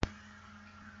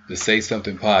The Say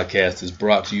Something podcast is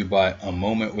brought to you by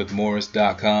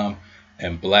amomentwithmorris.com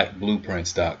and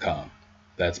blackblueprints.com.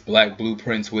 That's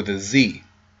blackblueprints with a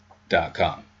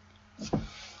Z.com.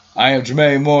 I am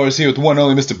Jermaine Morris here with the one and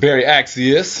only Mr. Barry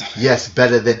Axius. Yes,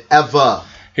 better than ever.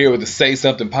 Here with the Say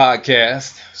Something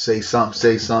podcast. Say something,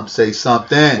 say something, say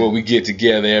something. Where we get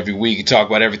together every week and talk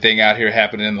about everything out here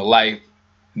happening in the life,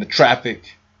 in the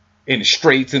traffic, in the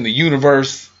streets, in the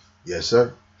universe. Yes,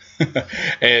 sir.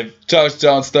 And touched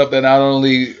on stuff that not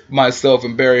only myself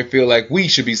and Barry feel like we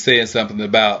should be saying something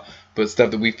about, but stuff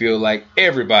that we feel like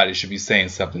everybody should be saying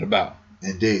something about.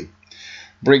 Indeed.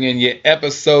 Bringing you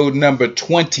episode number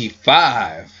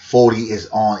 25. 40 is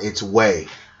on its way.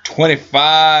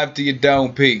 25 to your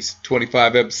dome piece.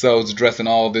 25 episodes addressing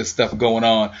all this stuff going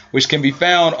on, which can be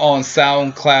found on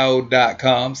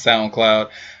SoundCloud.com. SoundCloud.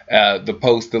 The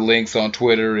post, the links on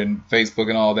Twitter and Facebook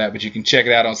and all that, but you can check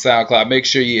it out on SoundCloud. Make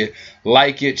sure you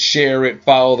like it, share it,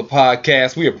 follow the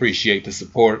podcast. We appreciate the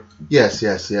support. Yes.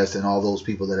 And all those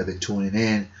people that have been tuning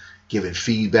in, giving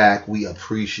feedback, we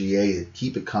appreciate it.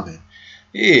 Keep it coming.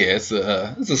 Yeah, it's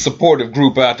a supportive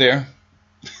group out there.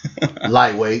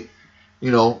 Lightweight,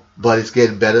 but it's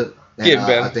getting better. And,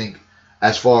 I think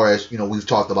as far as, we've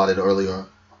talked about it earlier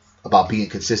about being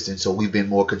consistent. So we've been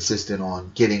more consistent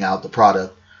on getting out the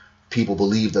product. People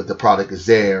believe that the product is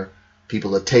there.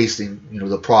 People are tasting,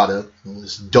 the product.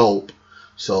 It's dope.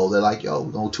 So they're like, yo,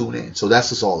 we're going to tune in. So that's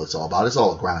just all it's all about. It's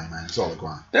all a grind, man. It's all a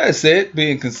grind. That's it.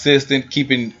 Being consistent,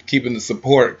 keeping the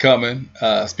support coming.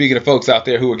 Speaking of folks out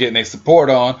there who are getting their support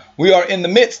on, we are in the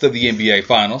midst of the NBA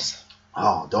Finals.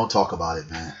 Oh, don't talk about it,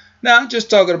 man. Nah, I'm just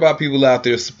talking about people out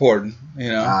there supporting,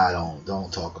 I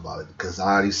don't talk about it because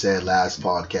I already said last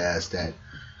podcast that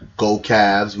go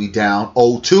Cavs, we down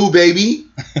 0-2, baby.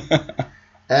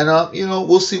 And,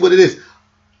 we'll see what it is.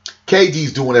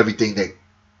 KD's doing everything that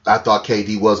I thought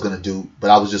KD was going to do, but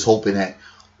I was just hoping that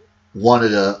one of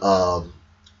the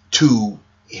two,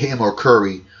 him or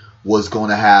Curry, was going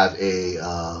to have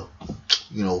an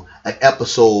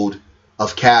episode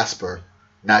of Casper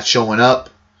not showing up.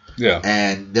 Yeah.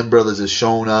 And them brothers have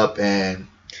shown up, and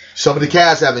some of the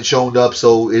Cavs haven't shown up,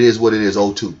 so it is what it is,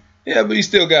 0-2. Yeah, but you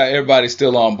still got everybody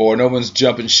still on board. No one's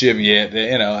jumping ship yet,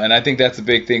 and I think that's a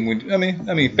big thing.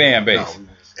 Fan base. No,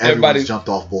 everybody's jumped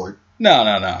off board. No.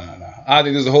 I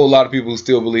think there's a whole lot of people who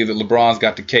still believe that LeBron's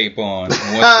got the cape on.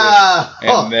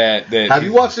 That have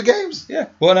you watched the games? Yeah.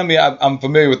 Well, I'm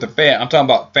familiar with the fan. I'm talking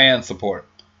about fan support.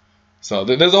 So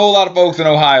there's a whole lot of folks in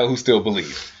Ohio who still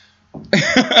believe. There's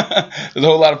a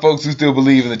whole lot of folks who still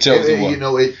believe in the chosen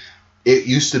one. It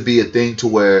used to be a thing to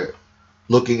where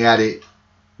looking at it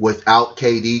without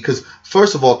KD, because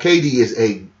first of all, KD is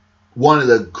one of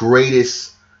the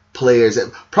greatest players,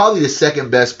 probably the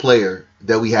second best player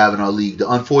that we have in our league. The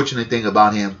unfortunate thing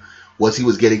about him was he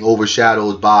was getting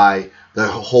overshadowed by the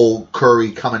whole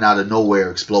Curry coming out of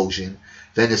nowhere explosion.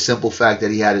 Then the simple fact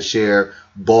that he had to share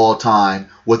ball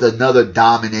time with another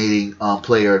dominating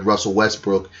player in Russell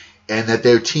Westbrook, and that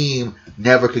their team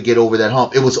never could get over that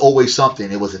hump. It was always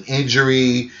something. It was an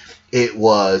injury. It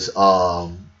was,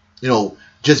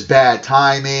 just bad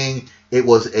timing. It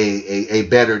was a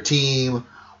better team.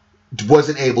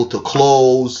 Wasn't able to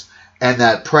close. And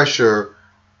that pressure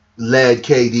led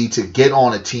KD to get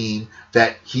on a team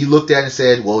that he looked at and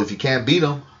said, well, if you can't beat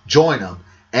them, join them.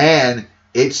 And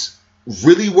it's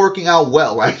really working out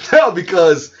well right now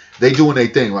because they doing their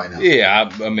thing right now. Yeah,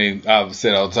 I've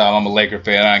said all the time, I'm a Laker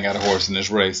fan. I ain't got a horse in this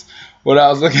race. What I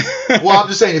was looking well, I'm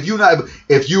just saying, if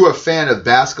you're a fan of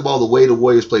basketball, the way the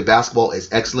Warriors play basketball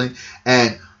is excellent.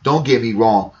 And don't get me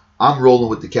wrong, I'm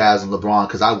rolling with the Cavs and LeBron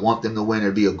because I want them to win.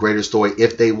 It'd be a greater story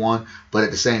if they won. But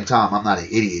at the same time, I'm not an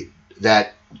idiot.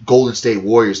 That Golden State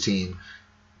Warriors team,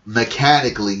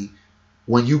 mechanically,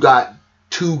 when you got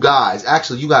two guys,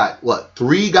 actually you got,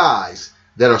 three guys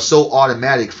that are so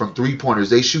automatic from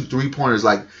three-pointers. They shoot three-pointers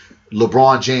like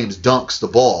LeBron James dunks the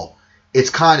ball.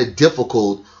 It's kind of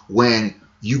difficult when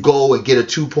you go and get a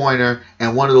two-pointer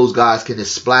and one of those guys can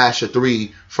just splash a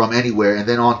three from anywhere, and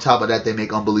then on top of that, they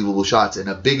make unbelievable shots. And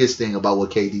the biggest thing about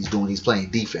what KD's doing, he's playing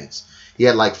defense. He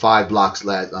had like 5 blocks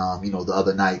the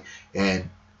other night. And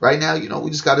right now, we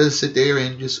just got to sit there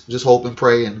and just hope and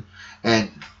pray.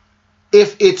 And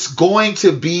if it's going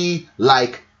to be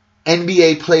like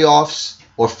NBA playoffs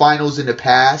or finals in the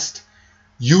past,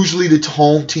 usually the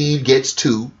home team gets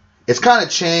 2. It's kind of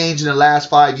changed in the last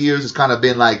 5 years. It's kind of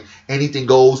been like anything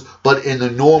goes. But in the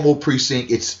normal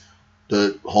precinct, it's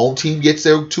the home team gets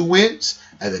their 2 wins,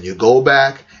 and then you go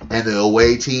back, and the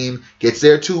away team gets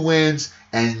their 2 wins,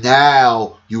 and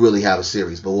now you really have a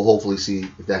series. But we'll hopefully see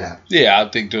if that happens. Yeah, I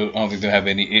don't think they'll have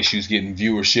any issues getting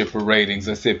viewership or ratings.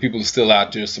 I said people are still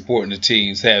out there supporting the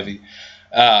teams heavy.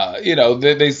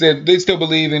 They said they still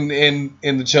believe in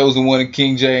the chosen one, in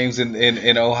King James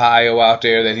in Ohio out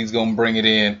there, that he's going to bring it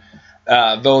in.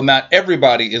 Though not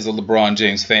everybody is a LeBron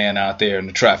James fan out there in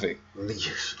the traffic.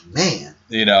 Man.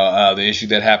 The issue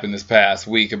that happened this past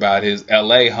week about his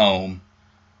L.A. home.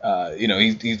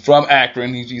 He's from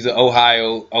Akron. He's an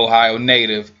Ohio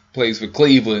native. Plays for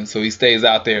Cleveland, so he stays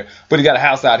out there. But he got a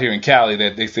house out here in Cali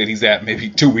that they said he's at maybe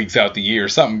 2 weeks out the year.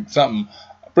 Something.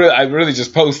 I really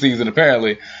just postseason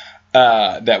apparently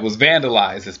that was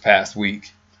vandalized this past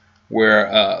week,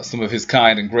 where some of his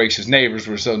kind and gracious neighbors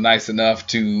were so nice enough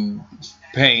to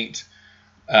paint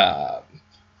the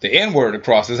N-word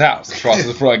across his house, across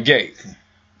the front gate.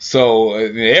 So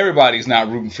everybody's not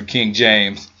rooting for King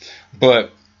James,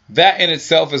 but that in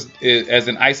itself is as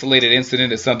an isolated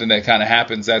incident, is something that kind of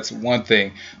happens. That's one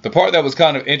thing. The part that was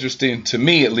kind of interesting to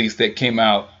me, at least, that came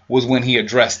out was when he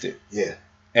addressed it. Yeah.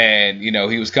 And,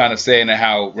 he was kind of saying that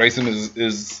how racism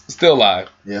is still alive.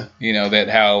 Yeah. That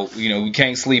how, we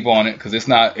can't sleep on it because it's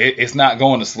not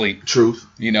going to sleep. Truth.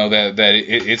 That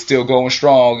it's still going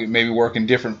strong. It may be working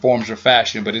different forms or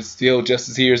fashion, but it's still just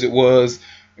as here as it was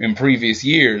in previous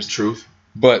years. Truth.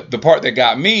 But the part that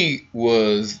got me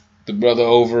was the brother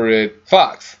over at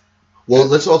Fox. Well,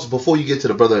 let's also, before you get to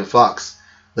the brother at Fox,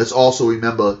 let's also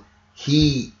remember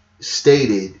he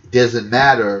stated it doesn't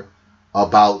matter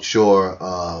about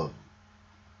your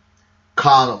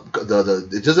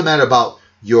it doesn't matter about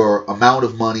your amount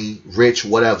of money, rich,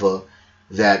 whatever,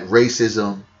 that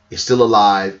racism is still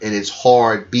alive and it's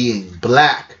hard being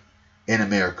black in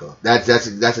America.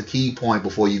 That's a key point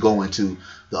before you go into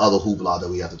the other hoopla that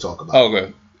we have to talk about.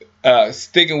 Okay.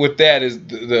 Sticking with that is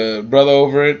the brother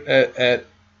over at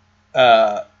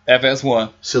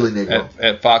FS1, Silly Negro,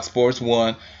 at Fox Sports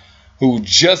 1, who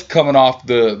just coming off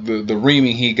the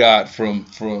reaming he got from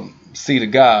C to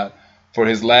God for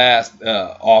his last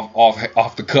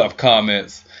off the cuff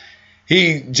comments.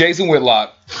 Jason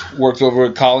Whitlock works over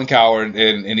at Colin Cowherd,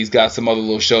 and he's got some other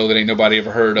little show that ain't nobody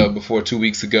ever heard of before 2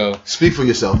 weeks ago. Speak for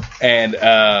yourself.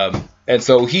 And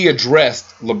so he addressed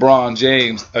LeBron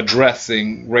James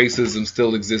addressing racism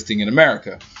still existing in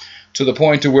America, to the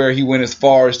point to where he went as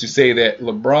far as to say that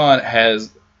LeBron has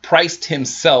priced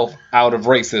himself out of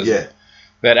racism. Yeah.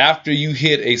 That after you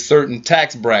hit a certain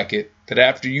tax bracket, that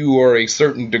after you are a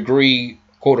certain degree,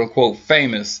 quote unquote,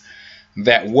 famous,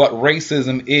 that what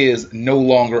racism is no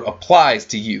longer applies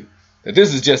to you. That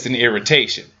this is just an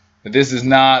irritation. That this is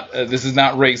not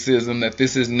racism. That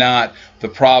this is not the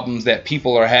problems that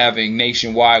people are having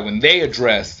nationwide when they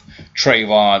address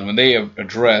Trayvon, when they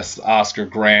address Oscar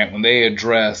Grant, when they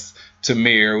address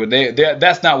Tamir.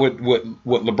 That's not what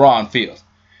LeBron feels.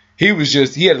 He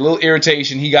had a little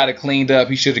irritation. He got it cleaned up.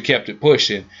 He should have kept it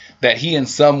pushing. That he in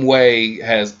some way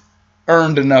has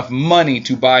earned enough money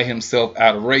to buy himself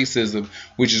out of racism,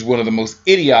 which is one of the most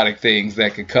idiotic things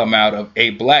that could come out of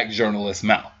a black journalist's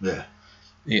mouth. Yeah.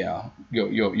 Yeah.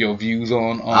 Your views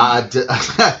on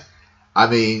I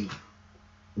mean,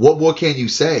 what more can you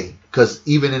say? Because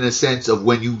even in a sense of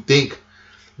when you think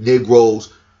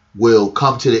Negroes will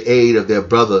come to the aid of their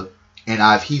brother,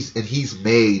 and he's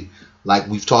made, like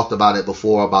we've talked about it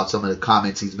before, about some of the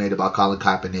comments he's made about Colin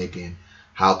Kaepernick and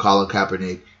how Colin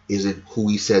Kaepernick isn't who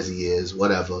he says he is,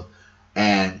 whatever.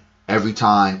 And every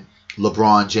time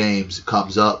LeBron James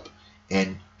comes up,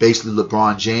 and basically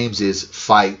LeBron James's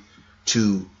fight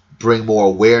to bring more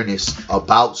awareness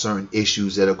about certain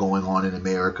issues that are going on in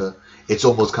America, it's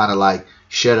almost kind of like,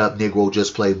 shut up, Negro,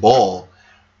 just play ball.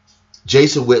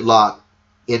 Jason Whitlock,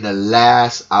 in the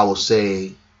last, I will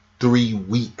say, 3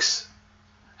 weeks,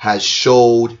 has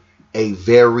showed a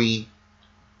very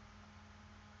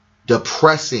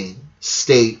depressing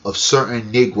state of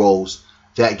certain Negroes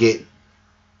that get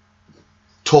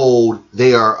told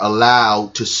they are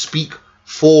allowed to speak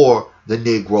for the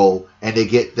Negro, and they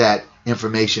get that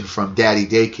information from Daddy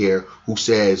Daycare, who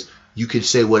says you can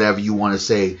say whatever you want to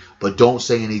say, but don't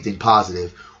say anything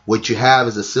positive. What you have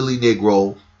is a silly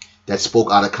Negro that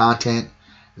spoke out of content,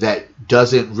 that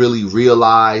doesn't really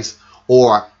realize,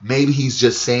 or maybe he's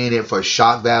just saying it for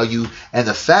shock value. And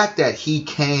the fact that he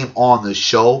came on the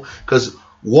show, because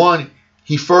one,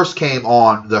 he first came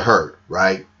on The Herd,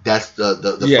 right? That's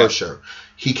the first show.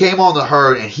 He came on The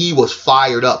Herd and he was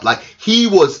fired up. Like, he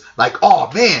was like,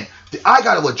 oh man, I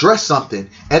got to address something.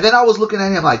 And then I was looking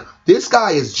at him like, this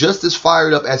guy is just as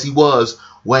fired up as he was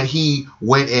when he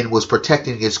went and was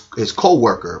protecting his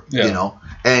co-worker, you know.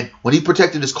 And when he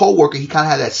protected his co-worker, he kind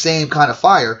of had that same kind of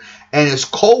fire. And his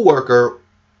co-worker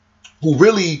who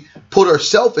really put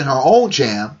herself in her own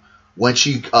jam when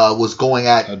she was going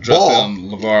at Ball.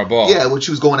 LeVar Ball. Yeah, when she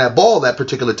was going at Ball that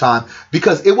particular time.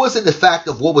 Because it wasn't the fact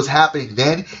of what was happening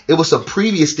then. It was some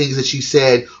previous things that she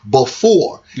said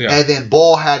before. Yeah. And then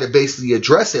Ball had to basically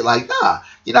address it like, nah,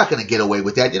 you're not going to get away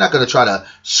with that. You're not going to try to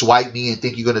swipe me and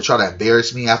think you're going to try to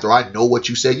embarrass me after I know what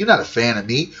you said. You're not a fan of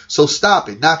me. So stop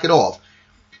it. Knock it off.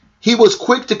 He was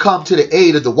quick to come to the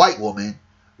aid of the white woman.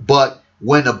 But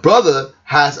when a brother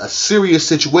has a serious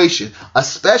situation,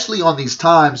 especially on these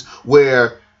times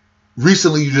where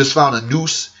recently you just found a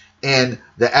noose in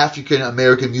the African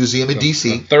American Museum in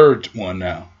D.C. The third one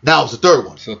now. Now it's the third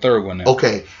one. It's the third one now.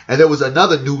 Okay. And there was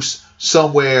another noose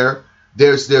somewhere.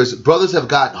 There's brothers have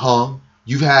gotten hung.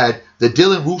 You've had the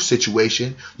Dylan Roof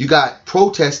situation. You got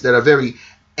protests that are very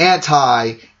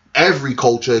anti every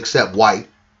culture except white,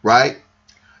 right?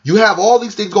 You have all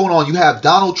these things going on. You have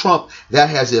Donald Trump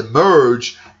that has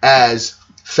emerged as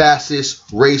fascist,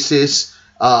 racist,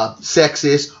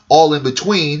 sexist, all in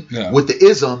between with the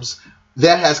isms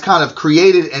that has kind of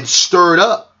created and stirred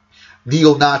up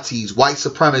neo-Nazis, white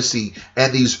supremacy,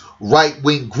 and these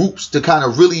right-wing groups to kind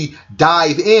of really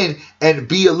dive in and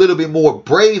be a little bit more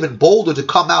brave and bolder to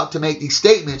come out to make these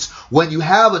statements when you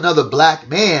have another black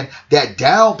man that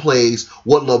downplays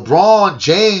what LeBron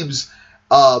James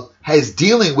has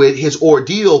dealing with, his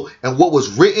ordeal, and what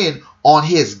was written on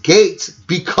his gates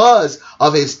because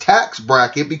of his tax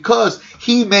bracket, because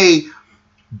he may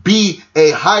be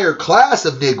a higher class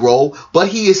of Negro, but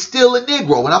he is still a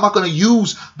Negro. And I'm not going to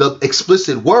use the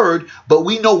explicit word, but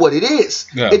we know what it is.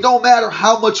 Yeah. It don't matter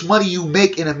how much money you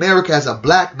make in America as a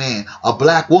black man, a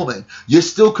black woman, you're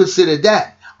still considered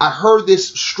that. I heard this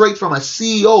straight from a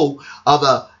CEO of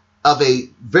a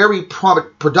very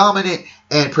predominant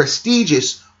and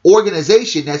prestigious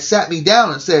organization that sat me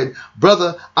down and said,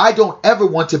 brother, I don't ever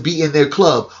want to be in their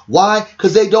club. Why?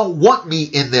 Because they don't want me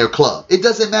in their club. It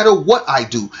doesn't matter what I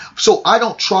do. So I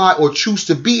don't try or choose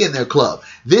to be in their club.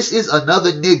 This is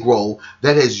another Negro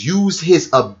that has used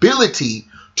his ability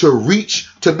to reach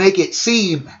to make it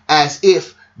seem as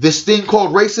if this thing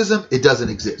called racism, it doesn't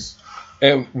exist.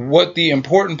 And what the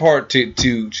important part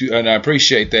to and I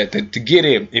appreciate that, to get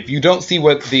in, if you don't see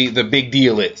what the big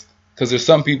deal is, because there's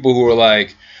some people who are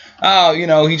like,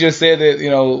 oh, he just said that,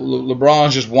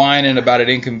 LeBron's just whining about an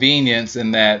inconvenience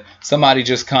and that somebody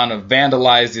just kind of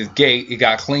vandalized his gate. It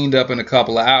got cleaned up in a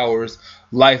couple of hours.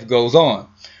 Life goes on.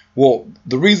 Well,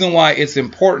 the reason why it's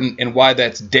important and why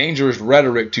that's dangerous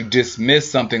rhetoric to dismiss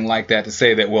something like that, to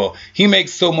say that, well, he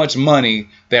makes so much money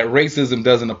that racism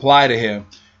doesn't apply to him,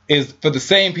 is for the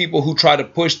same people who try to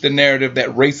push the narrative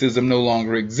that racism no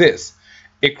longer exists.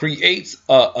 It creates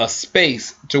a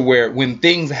space to where when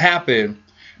things happen,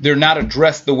 they're not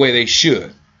addressed the way they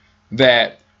should.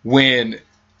 That when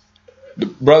the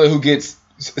brother who gets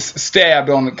stabbed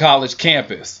on the college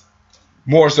campus,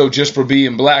 more so just for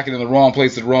being black and in the wrong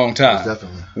place at the wrong time.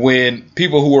 Definitely. When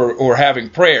people who are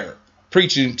having prayer,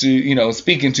 preaching to,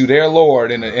 speaking to their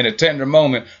Lord in a tender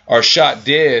moment, are shot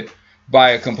dead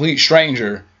by a complete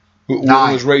stranger who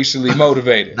was racially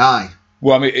motivated. 9.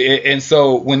 Well, I mean, and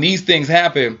so when these things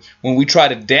happen, when we try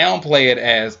to downplay it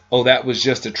as, oh, that was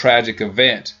just a tragic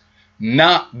event,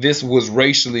 not this was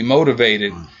racially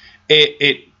motivated,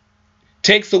 it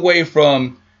takes away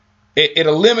from, it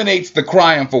eliminates the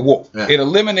crying for wolf. Yeah. It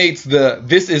eliminates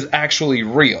this is actually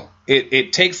real.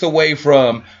 It takes away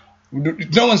from,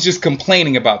 no one's just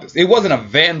complaining about this. It wasn't a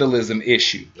vandalism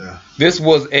issue. Yeah. These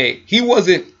weren't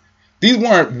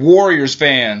Warriors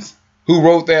fans who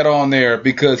wrote that on there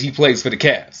because he plays for the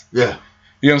Cavs. Yeah.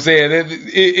 You know what I'm saying?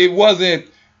 It wasn't,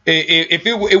 it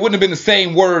wouldn't have been the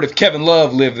same word if Kevin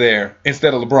Love lived there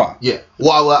instead of LeBron. Yeah.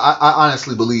 Well, I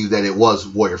honestly believe that it was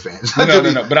Warrior fans.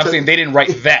 No. But I'm saying they didn't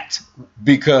write that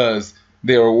because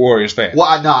they were Warriors fans. Well,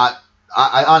 I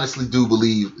honestly do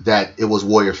believe that it was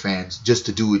Warrior fans just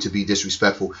to do it to be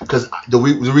disrespectful. Because the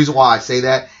reason why I say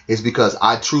that is because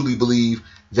I truly believe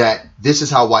that this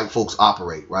is how white folks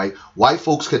operate, right? White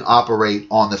folks can operate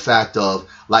on the fact of,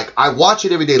 like, I watch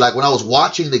it every day. Like when I was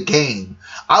watching the game,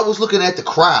 I was looking at the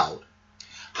crowd.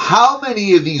 How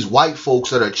many of these white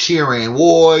folks that are cheering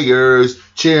Warriors,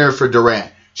 cheering for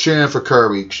Durant, cheering for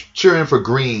Curry, cheering for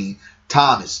Green,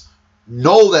 Thomas,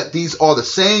 know that these are the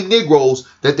same Negroes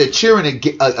that they're cheering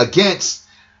against,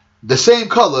 the same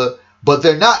color, but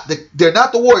they're not the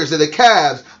Warriors, they're the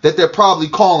Cavs that they're probably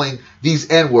calling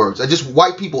these N-words. And just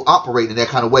white people operate in that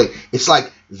kind of way. It's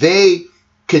like they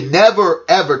can never,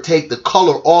 ever take the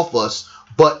color off us.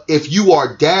 But if you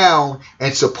are down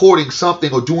and supporting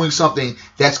something or doing something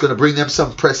that's going to bring them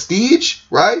some prestige,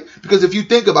 right? Because if you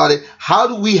think about it, how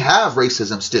do we have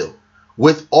racism still?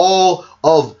 With all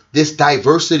of this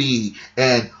diversity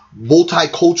and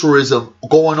multiculturalism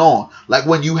going on. Like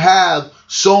when you have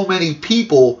so many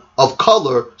people of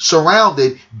color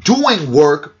surrounded doing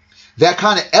work that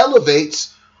kind of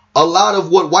elevates a lot of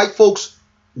what white folks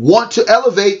want to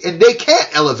elevate and they can't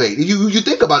elevate. You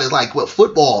think about it, like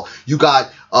football, you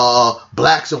got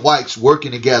blacks and whites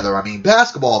working together. I mean,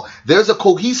 basketball, there's a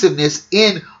cohesiveness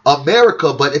in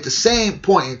America, but at the same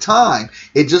point in time,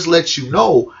 it just lets you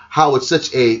know how it's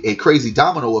such a crazy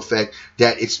domino effect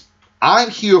that I'm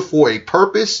here for a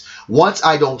purpose. Once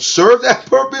I don't serve that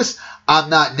purpose, I'm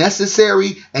not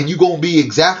necessary, and you're going to be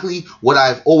exactly what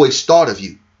I've always thought of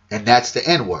you, and that's the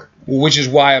N-word. Which is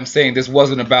why I'm saying this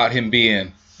wasn't about him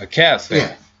being a Cavs fan.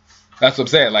 Yeah. That's what I'm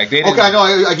saying. Like they didn't. Okay, I know,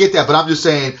 I get that, but I'm just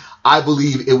saying I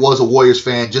believe it was a Warriors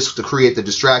fan just to create the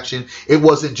distraction. It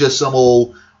wasn't just some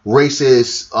old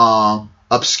racist,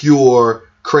 obscure,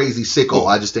 crazy sicko.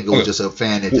 I just think it was just a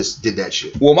fan that just did that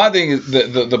shit. Well, my thing is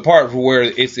the part where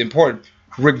it's important,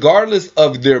 regardless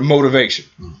of their motivation.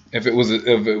 If it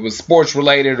was sports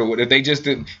related or if they just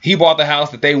didn't, he bought the house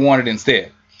that they wanted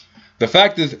instead. The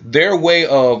fact is, their way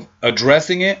of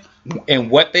addressing it and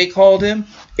what they called him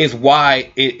is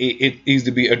why it needs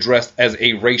to be addressed as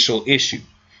a racial issue.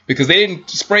 Because they didn't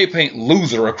spray paint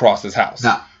loser across his house.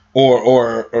 Nah.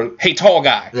 Or hey, tall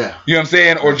guy. Yeah. You know what I'm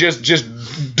saying? Or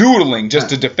just doodling just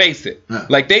to deface it. Yeah.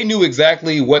 Like they knew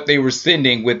exactly what they were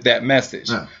sending with that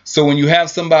message. Yeah. So when you have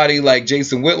somebody like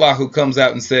Jason Whitlock who comes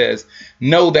out and says,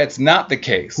 no, that's not the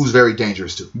case. Who's very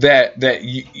dangerous too.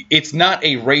 It's not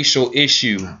a racial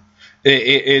issue. Yeah.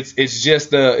 It's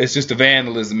just a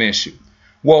vandalism issue.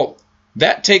 Well,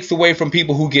 that takes away from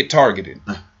people who get targeted.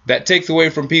 That takes away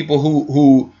from people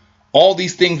who all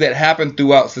these things that happen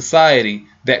throughout society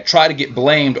that try to get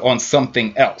blamed on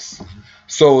something else.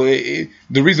 So the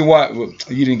reason why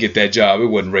you didn't get that job, it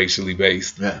wasn't racially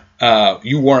based. Yeah.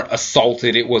 You weren't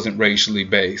assaulted, it wasn't racially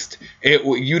based.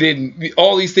 You didn't.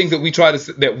 All these things that we try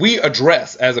to that we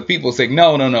address as a people, say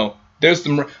no. There's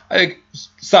some. I think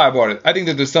sidebar. I think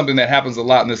that there's something that happens a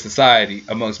lot in this society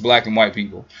amongst black and white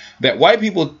people. That white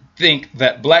people think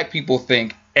that black people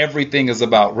think everything is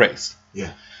about race.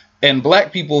 Yeah. And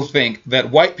black people think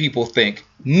that white people think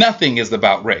nothing is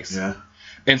about race. Yeah.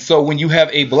 And so when you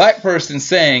have a black person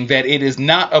saying that it is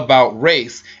not about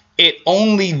race, it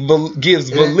only gives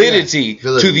validity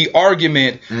to the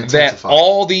argument that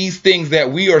all these things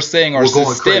that we are saying are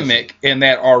systemic and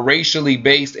that are racially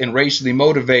based and racially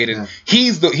motivated. Yeah.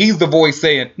 He's the voice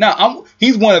saying,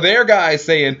 he's one of their guys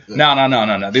saying,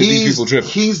 no. These people tripping.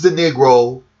 He's the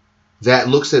Negro that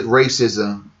looks at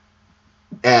racism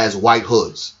as white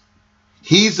hoods.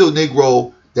 He's the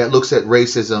Negro that looks at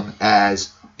racism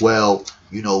as, well,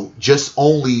 just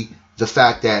only the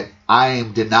fact that I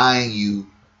am denying you,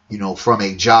 from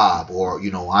a job, or,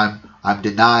 I'm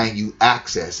denying you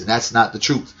access. And that's not the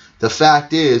truth. The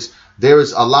fact is, there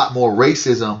is a lot more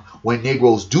racism when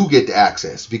Negroes do get the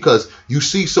access, because you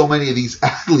see so many of these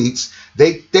athletes,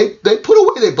 they put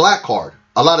away their black card.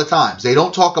 A lot of times they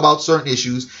don't talk about certain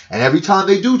issues. And every time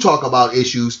they do talk about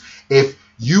issues, if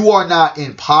you are not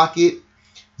in pocket,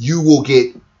 you will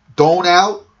get thrown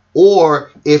out.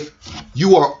 Or if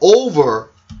you are over,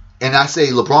 and I say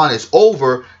LeBron is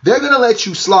over, they're going to let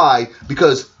you slide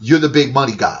because you're the big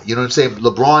money guy. You know what I'm saying?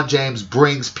 LeBron James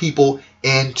brings people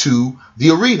into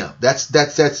the arena. That's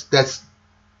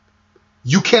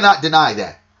you cannot deny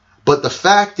that. But the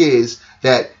fact is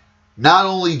that not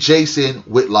only Jason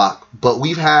Whitlock, but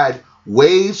we've had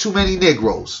way too many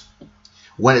Negroes,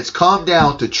 when it's come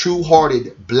down to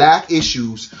true-hearted black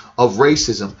issues of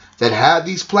racism, that have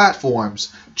these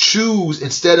platforms, choose,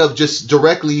 instead of just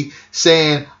directly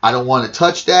saying, I don't want to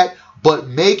touch that, but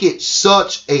make it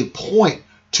such a point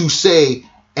to say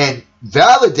and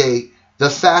validate the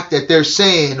fact that they're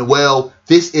saying, well,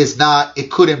 this is not,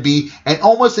 it couldn't be, and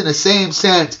almost in the same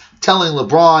sense, telling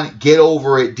LeBron, get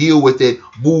over it, deal with it,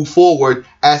 move forward,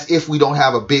 as if we don't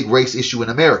have a big race issue in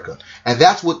America. And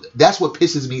that's what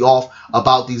pisses me off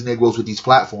about these Negroes with these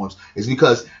platforms, is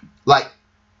because, like,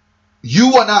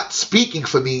 you are not speaking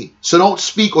for me, so don't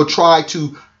speak or try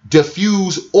to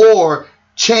diffuse or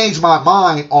change my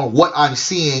mind on what I'm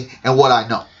seeing and what I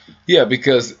know. Yeah,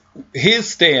 because his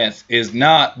stance is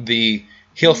not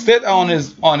he'll sit on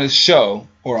his show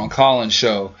or on Colin's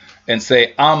show and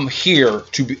say, I'm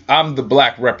the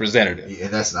black representative. Yeah,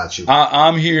 and that's not true.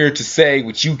 I'm here to say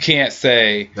what you can't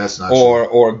say. That's not true.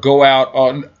 Or go out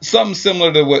on something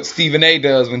similar to what Stephen A.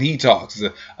 does when he talks.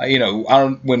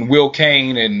 When Will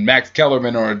Cain and Max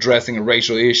Kellerman are addressing a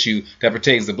racial issue that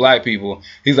pertains to black people,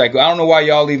 he's like, I don't know why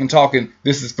y'all even talking.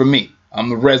 This is for me. I'm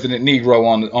the resident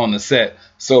Negro on the set,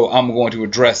 so I'm going to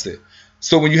address it.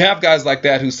 So when you have guys like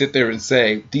that who sit there and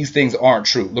say these things aren't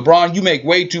true, LeBron, you make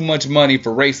way too much money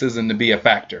for racism to be a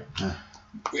factor.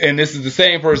 And this is the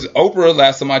same person. Oprah,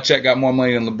 last time I checked, got more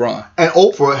money than LeBron. And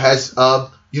Oprah has,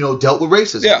 dealt with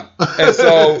racism. Yeah. And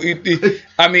so,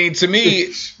 I mean, to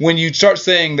me, when you start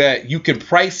saying that you can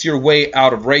price your way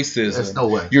out of racism, there's no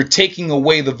way. You're taking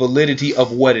away the validity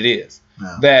of what it is.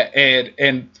 No. That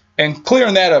and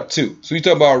clearing that up too. So you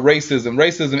talk about racism.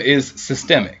 Racism is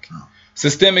systemic. No.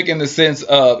 Systemic in the sense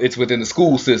of it's within the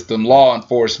school system, law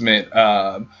enforcement.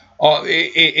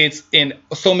 It's in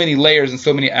so many layers and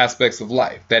so many aspects of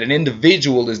life that an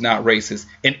individual is not racist.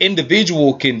 An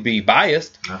individual can be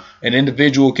biased. No. An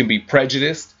individual can be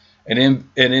prejudiced. An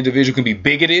individual can be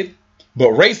bigoted. But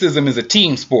racism is a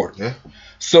team sport. Yeah.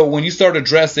 So when you start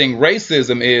addressing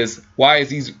racism is why is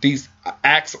these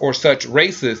acts or such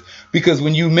racist? Because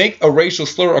when you make a racial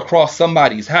slur across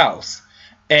somebody's house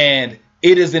and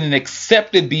it is an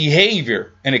accepted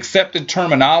behavior, an accepted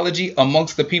terminology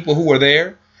amongst the people who are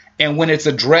there, and when it's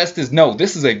addressed as no,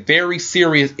 this is a very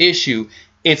serious issue,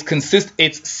 it's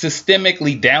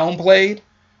systemically downplayed.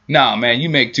 Nah, man, you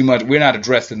make too much. We're not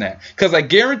addressing that. Because I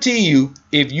guarantee you,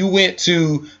 if you went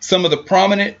to some of the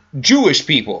prominent Jewish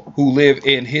people who live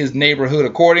in his neighborhood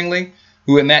accordingly,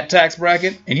 who in that tax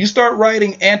bracket, and you start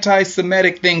writing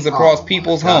anti-Semitic things across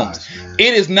people's homes,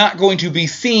 it is not going to be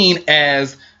seen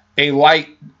as a light,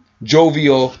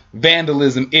 jovial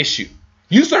vandalism issue.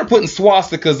 You start putting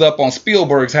swastikas up on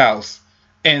Spielberg's house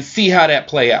and see how that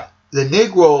play out. The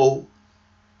Negro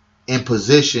in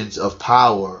positions of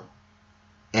power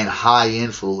and high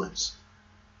influence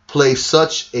play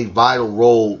such a vital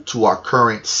role to our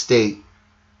current state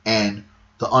and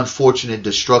the unfortunate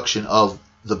destruction of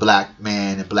the black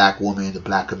man and black woman, the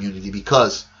black community,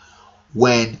 because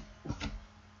when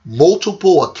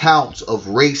multiple accounts of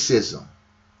racism,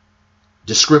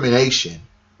 discrimination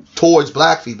towards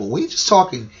black people, we're just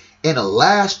talking in the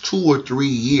last 2 or 3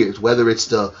 years, whether it's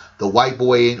the white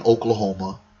boy in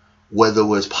Oklahoma, whether it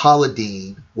was Paula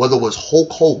Deen, whether it was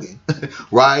Hulk Hogan,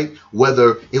 right?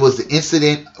 Whether it was the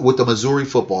incident with the Missouri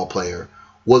football player,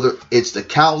 whether it's the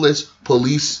countless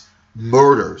police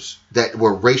murders that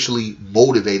were racially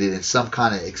motivated in some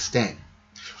kind of extent,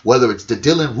 whether it's the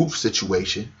Dylan Roof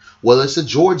situation, whether it's the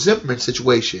George Zimmerman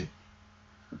situation.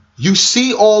 You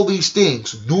see all these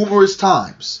things numerous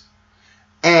times.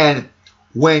 And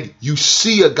when you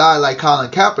see a guy like Colin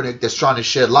Kaepernick that's trying to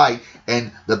shed light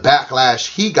and the backlash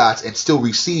he got and still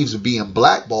receives of being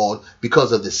blackballed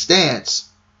because of the stance,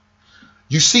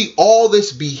 you see all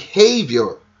this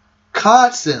behavior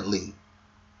constantly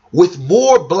with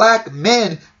more black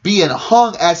men being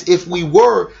hung as if we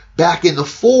were back in the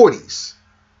 40s.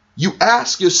 You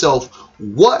ask yourself,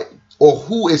 what or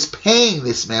who is paying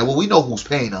this man? Well, we know who's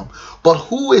paying him, but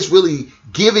who is really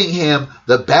giving him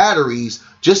the batteries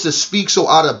just to speak so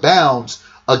out of bounds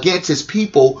against his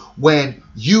people when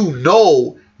you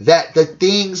know that the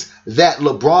things that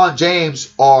LeBron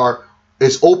James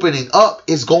is opening up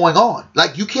is going on?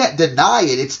 Like, you can't deny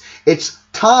it. It's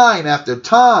time after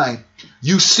time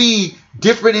you see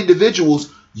different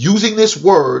individuals using this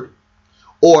word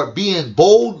or being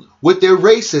bold with their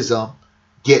racism,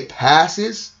 get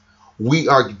passes. We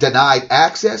are denied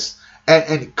access,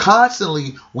 and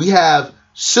constantly we have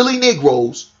silly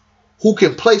Negroes who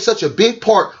can play such a big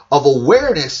part of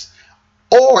awareness,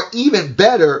 or even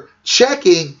better,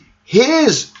 checking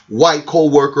his white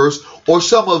co-workers or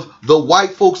some of the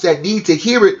white folks that need to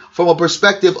hear it from a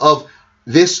perspective of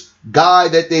this guy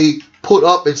that they put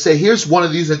up and say, here's one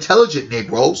of these intelligent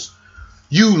Negroes.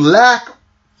 You lack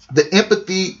the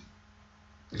empathy,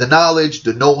 the knowledge,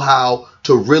 the know-how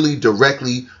to really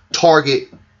directly target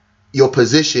your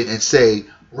position and say,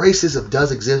 racism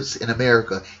does exist in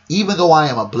America. Even though I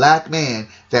am a black man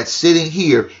that's sitting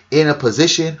here in a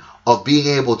position of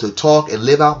being able to talk and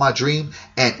live out my dream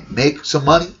and make some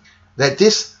money,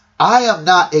 I am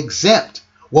not exempt.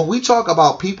 When we talk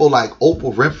about people like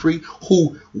Oprah Winfrey,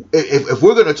 who, if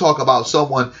we're going to talk about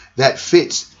someone that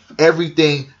fits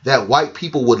everything that white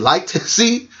people would like to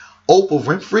see, Oprah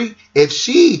Winfrey, if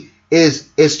she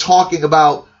is talking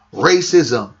about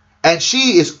racism and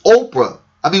she is Oprah,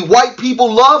 I mean, white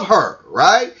people love her,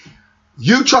 right?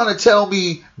 You trying to tell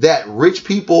me that rich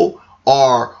people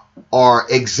are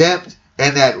exempt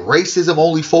and that racism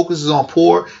only focuses on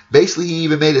poor? Basically, he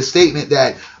even made a statement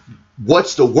that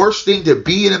what's the worst thing to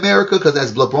be in America? Because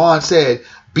as LeBron said,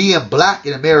 being black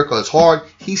in America is hard.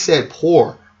 He said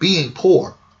poor, being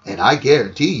poor. And I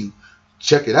guarantee you,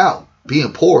 check it out.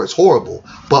 Being poor is horrible.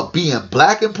 But being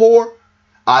black and poor,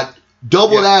 I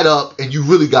double that up and you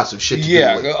really got some shit to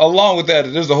do with. Along with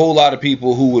that, there's a whole lot of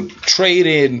people who would trade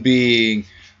in being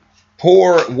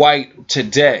poor white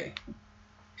today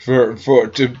who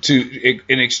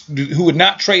would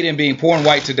not trade in being poor and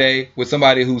white today with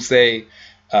somebody who's, say,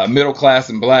 middle class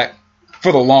and black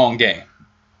for the long game.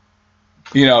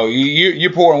 You know,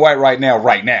 you're poor and white right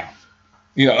now.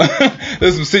 You know,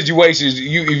 there's some situations.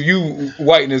 If you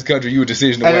white in this country, you a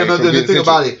decision away. And then the thing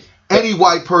about it, any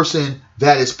white person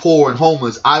that is poor and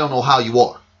homeless, I don't know how you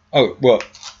are. Oh well,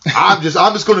 I'm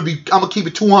gonna keep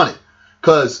it 200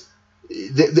 because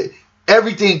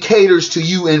everything caters to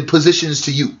you and positions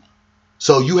to you,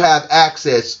 so you have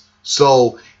access.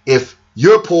 So if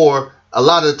you're poor, a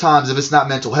lot of the times, if it's not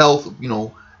mental health, you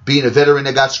know, being a veteran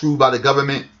that got screwed by the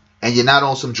government, and you're not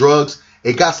on some drugs,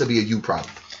 it got to be a you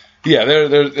problem. Yeah,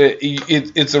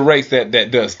 it's a race that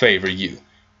does favor you,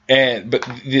 but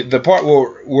the part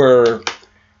where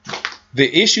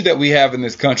the issue that we have in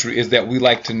this country is that we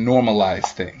like to normalize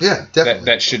things. Yeah, definitely.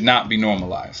 That should not be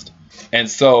normalized, and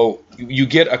so you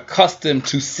get accustomed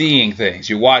to seeing things.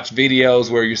 You watch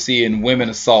videos where you're seeing women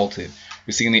assaulted.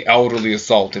 You're seeing the elderly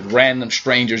assaulted, random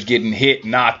strangers getting hit,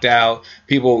 knocked out,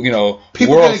 people getting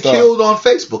killed on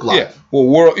Facebook Live. Yeah,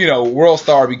 well, World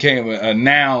Star became a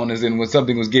noun, as in when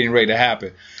something was getting ready to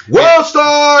happen. World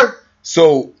Star.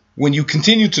 So when you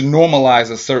continue to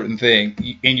normalize a certain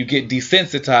thing and you get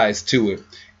desensitized to it,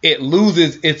 it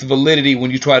loses its validity when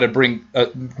you try to bring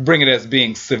it as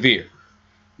being severe.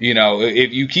 You know,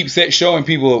 if you keep showing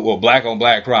people, black on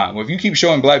black crime, if you keep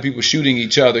showing black people shooting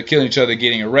each other, killing each other,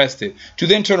 getting arrested, to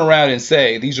then turn around and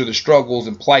say these are the struggles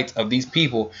and plights of these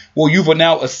people, well, you've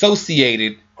now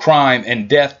associated crime and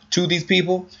death to these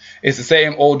people. It's the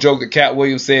same old joke that Cat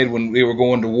Williams said when they were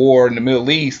going to war in the Middle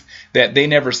East, that they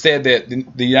never said that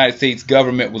the United States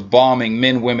government was bombing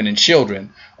men, women, and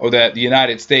children, or that the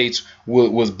United States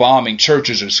was bombing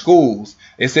churches or schools.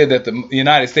 They said that the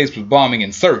United States was bombing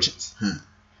insurgents.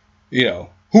 You know,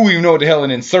 who even know what the hell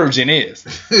an insurgent is?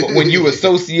 But when you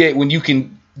associate, when you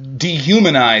can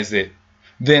dehumanize it,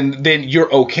 then you're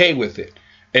okay with it.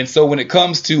 And so when it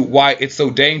comes to why it's so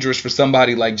dangerous for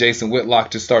somebody like Jason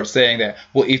Whitlock to start saying that,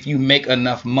 well, if you make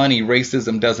enough money,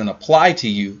 racism doesn't apply to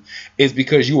you, is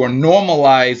because you are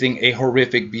normalizing a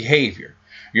horrific behavior.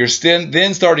 You're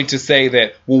then starting to say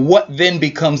that, well, what then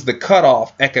becomes the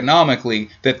cutoff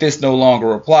economically that this no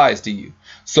longer applies to you?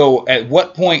 So at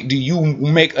what point do you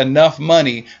make enough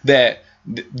money that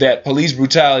police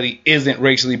brutality isn't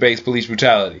racially based police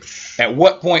brutality? At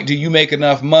what point do you make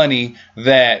enough money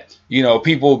that, you know,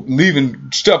 people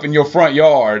leaving stuff in your front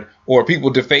yard, or people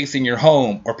defacing your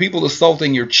home, or people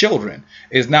assaulting your children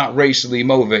is not racially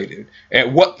motivated?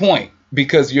 At what point?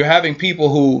 Because you're having people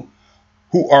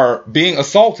who are being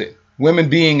assaulted, women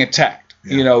being attacked.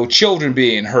 Yeah. You know, children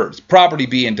being hurt, property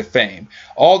being defamed,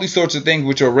 all these sorts of things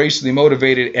which are racially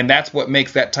motivated, and that's what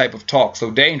makes that type of talk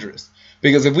so dangerous.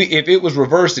 Because if it was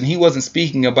reversed and he wasn't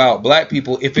speaking about black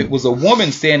people, if it was a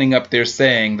woman standing up there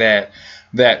saying that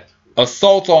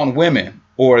assault on women,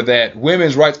 or that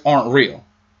women's rights aren't real,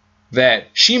 that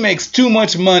she makes too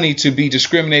much money to be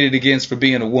discriminated against for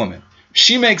being a woman,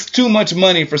 she makes too much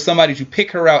money for somebody to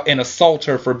pick her out and assault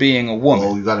her for being a woman.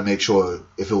 Well, you got to make sure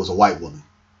if it was a white woman.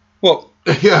 Well,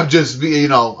 yeah, I'm just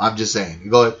saying.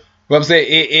 Go ahead. But I'm saying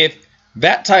if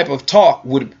that type of talk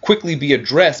would quickly be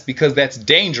addressed, because that's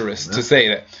dangerous to say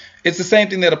that. It's the same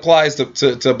thing that applies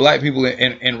to black people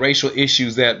and racial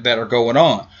issues that are going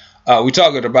on. We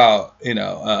talking about,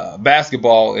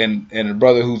 basketball and a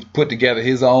brother who's put together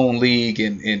his own league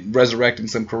and resurrecting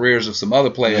some careers of some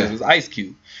other players is Ice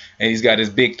Cube. And he's got his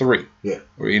big three. Yeah.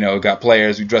 Where, got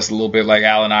players who dress a little bit like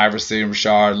Allen Iverson,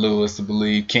 Rashard Lewis, I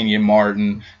believe, Kenyon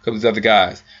Martin, a couple of these other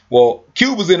guys. Well,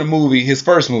 Cube was in a movie, his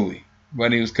first movie,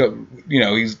 when he was,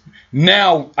 he's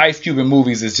now Ice Cube in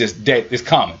movies is just dead. It's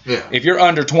common. Yeah. If you're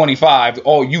under 25,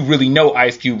 all you really know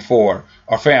Ice Cube for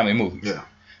are family movies. Yeah.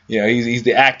 Yeah, he's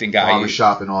the acting guy.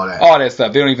 Barbershop and all that. All that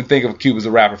stuff. They don't even think of Cube as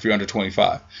a rapper if you're under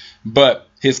 25. But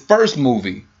his first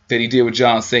movie that he did with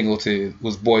John Singleton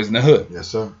was Boys in the Hood. Yes,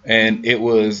 sir. And it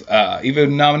was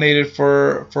even nominated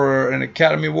for an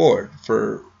Academy Award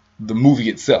for the movie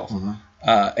itself. Mm-hmm.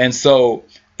 And so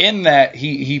in that,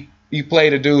 he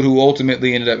played a dude who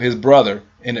ultimately his brother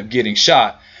ended up getting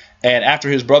shot. And after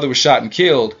his brother was shot and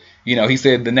killed, he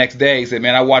said the next day, he said,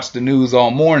 man, I watched the news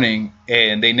all morning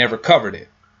and they never covered it.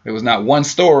 There was not one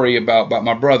story about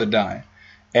my brother dying.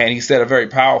 And he said a very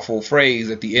powerful phrase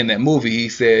at the end of that movie. He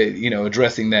said,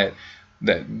 addressing that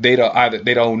they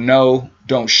don't know,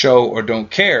 don't show, or don't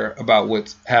care about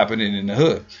what's happening in the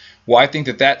hood. Well, I think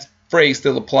that phrase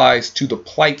still applies to the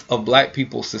plight of black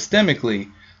people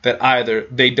systemically, that either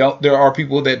there are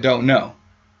people that don't know.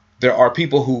 There are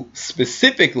people who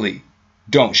specifically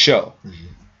don't show. Mm-hmm.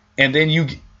 And then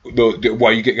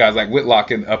While you get guys like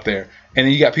Whitlock up there, and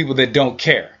then you got people that don't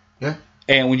care. Yeah.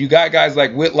 And when you got guys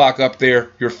like Whitlock up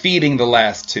there, you're feeding the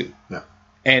last two. Yeah.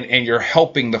 And you're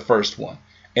helping the first one.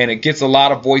 And it gets a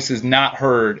lot of voices not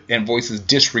heard and voices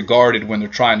disregarded when they're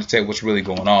trying to tell what's really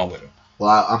going on with him.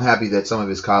 Well, I'm happy that some of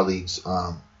his colleagues,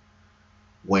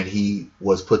 when he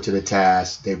was put to the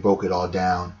task, they broke it all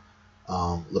down.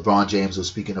 LeBron James was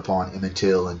speaking upon Emmett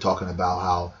Till and talking about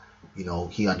how,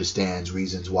 he understands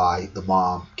reasons why the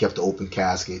mom kept the open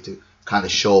casket to kind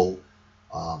of show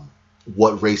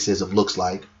what racism looks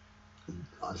like.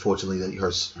 Unfortunately,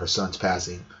 her son's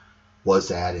passing was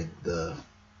that, and the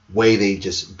way they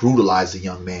just brutalized the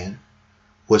young man,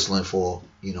 whistling for,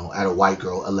 at a white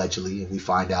girl, allegedly, and we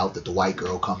find out that the white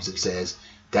girl comes and says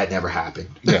that never happened.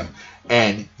 Yeah.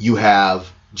 And you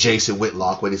have Jason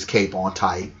Whitlock with his cape on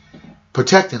tight,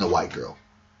 protecting the white girl.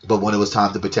 But when it was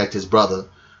time to protect his brother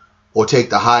or take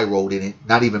the high road in it,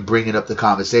 not even bringing up the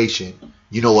conversation,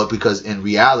 you know what? Because in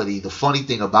reality, the funny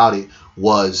thing about it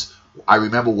was, I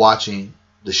remember watching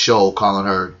the show, Colin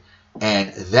Hurd,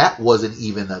 and that wasn't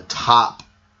even the top,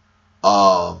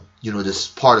 this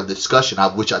part of the discussion,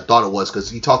 which I thought it was, because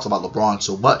he talks about LeBron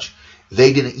so much.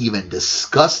 They didn't even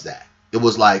discuss that. It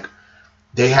was like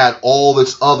they had all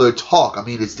this other talk. I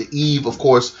mean, it's the eve, of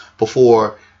course,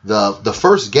 before the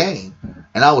first game,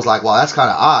 and I was like, well, that's kind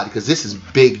of odd, because this is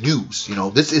big news.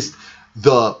 This is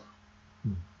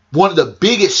one of the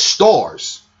biggest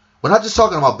stars. We're not just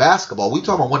talking about basketball. We're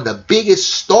talking about one of the biggest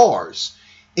stars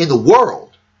in the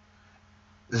world.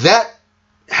 That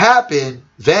happened,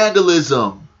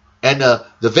 vandalism, and the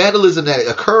vandalism that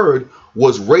occurred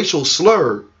was racial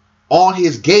slur on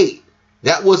his gate.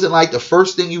 That wasn't like the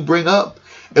first thing you bring up.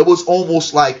 It was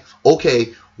almost like,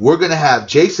 okay, we're going to have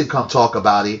Jason come talk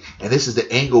about it, and this is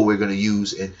the angle we're going to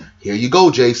use, and here you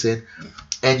go, Jason.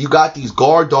 And you got these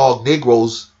guard dog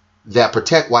Negroes that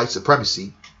protect white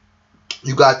supremacy.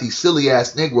 You got these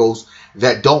silly-ass Negroes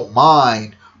that don't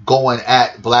mind going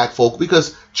at black folk,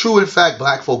 because true, in fact,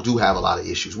 black folk do have a lot of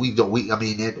issues. We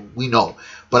know.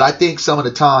 But I think some of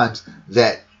the times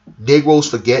that Negroes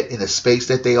forget in the space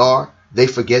that they are, they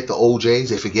forget the OJs,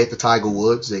 they forget the Tiger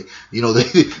Woods, they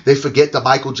forget the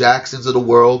Michael Jacksons of the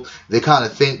world. They kind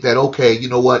of think that, okay, you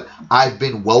know what, I've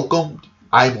been welcomed,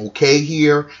 I'm okay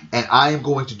here, and I am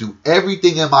going to do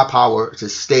everything in my power to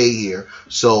stay here.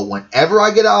 So whenever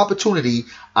I get an opportunity,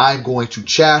 I'm going to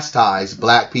chastise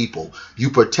black people. You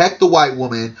protect the white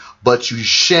woman, but you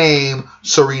shame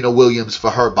Serena Williams for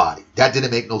her body. That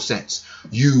didn't make no sense.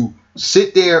 You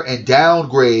sit there and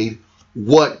downgrade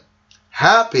what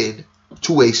happened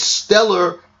to a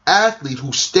stellar athlete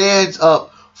who stands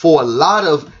up for a lot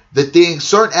of the things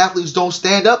certain athletes don't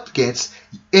stand up against.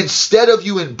 Instead of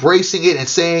you embracing it and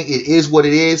saying it is what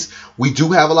it is, we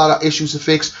do have a lot of issues to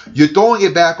fix, you're throwing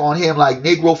it back on him like,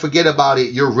 Negro, forget about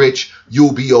it, you're rich,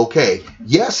 you'll be okay.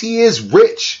 Yes, he is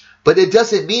rich, but it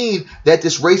doesn't mean that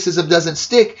this racism doesn't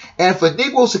stick. And for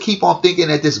Negroes to keep on thinking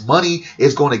that this money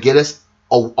is going to get us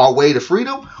our way to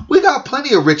freedom, we got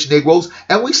plenty of rich Negroes,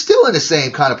 and we still in the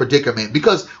same kind of predicament,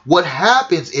 because what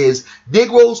happens is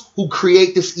Negroes who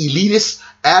create this elitist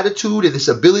attitude and this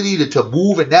ability to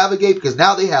move and navigate, because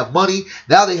now they have money,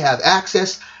 now they have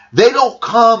access, they don't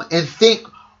come and think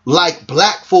like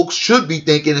black folks should be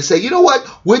thinking and say, you know what,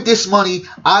 with this money,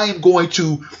 I am going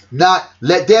to not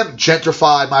let them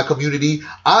gentrify my community.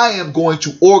 I am going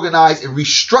to organize and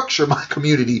restructure my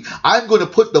community. I'm going to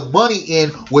put the money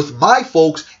in with my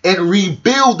folks and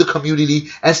rebuild the community,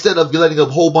 instead of letting a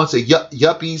whole bunch of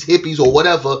yuppies, hippies, or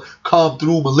whatever come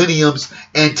through millenniums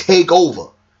and take over.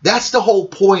 That's the whole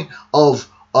point of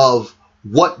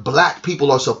what black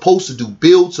people are supposed to do: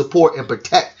 build, support, and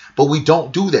protect. But we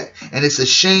don't do that. And it's a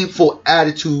shameful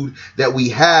attitude that we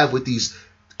have with these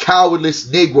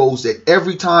cowardless Negroes, that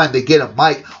every time they get a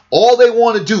mic, all they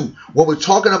want to do when we're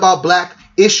talking about black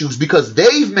issues, because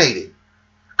they've made it,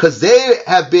 because they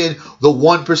have been the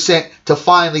 1% to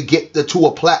finally get to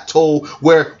a plateau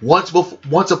where once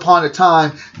upon a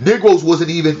time, Negroes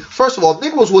wasn't even, first of all,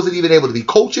 Negroes wasn't even able to be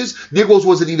coaches. Negroes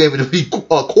wasn't even able to be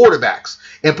quarterbacks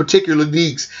in particular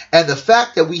leagues. And the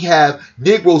fact that we have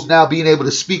Negroes now being able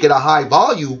to speak at a high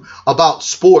volume about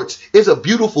sports is a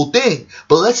beautiful thing.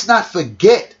 But let's not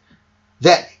forget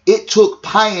that it took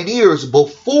pioneers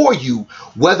before you,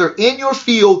 whether in your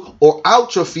field or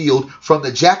out your field, from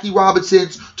the Jackie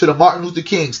Robinsons to the Martin Luther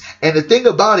Kings. And the thing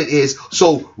about it is,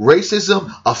 so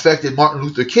racism affected Martin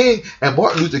Luther King, and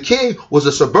Martin Luther King was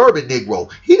a suburban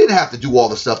Negro. He didn't have to do all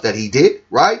the stuff that he did,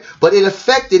 right? But it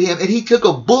affected him, and he took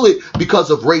a bullet because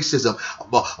of racism.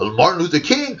 Martin Luther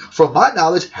King, from my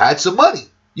knowledge, had some money.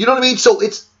 You know what I mean? So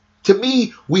it's To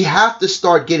me, we have to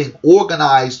start getting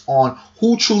organized on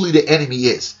who truly the enemy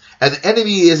is. And the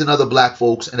enemy is another black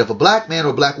folks. And if a black man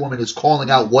or black woman is calling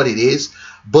out what it is,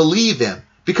 believe them.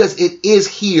 Because it is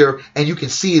here and you can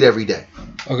see it every day.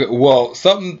 Okay, well,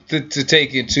 something to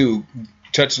take into,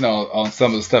 touching on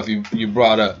some of the stuff you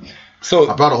brought up. So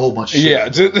I brought a whole bunch of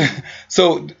shit. Yeah,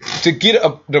 so to get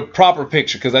the proper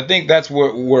picture, because I think that's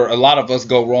where a lot of us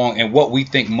go wrong and what we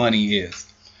think money is.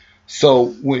 So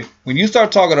when you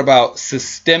start talking about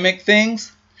systemic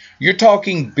things, you're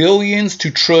talking billions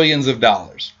to trillions of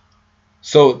dollars.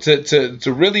 So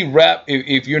to really wrap,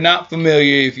 if you're not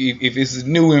familiar, if this is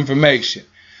new information,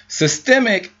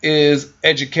 systemic is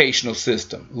educational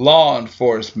system, law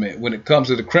enforcement, when it comes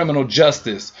to the criminal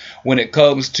justice, when it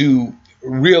comes to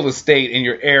real estate in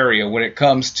your area, when it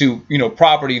comes to,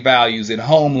 property values and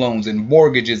home loans and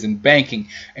mortgages and banking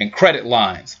and credit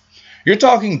lines. You're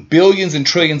talking billions and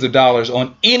trillions of dollars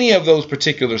on any of those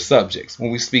particular subjects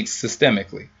when we speak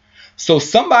systemically. So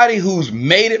somebody who's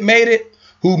made it,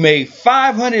 who made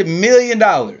 $500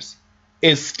 million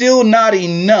is still not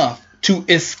enough to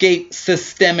escape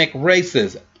systemic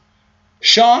racism.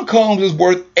 Sean Combs is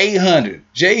worth 800.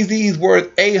 Jay-Z is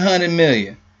worth 800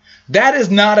 million. That is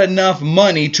not enough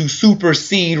money to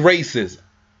supersede racism.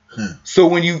 So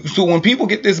when people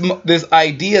get this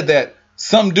idea that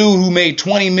some dude who made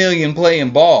 20 million playing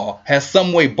ball has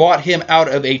some way bought him out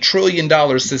of $1 trillion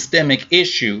systemic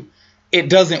issue, it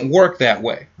doesn't work that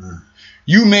way.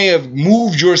 You may have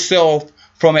moved yourself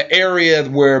from an area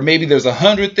where maybe there's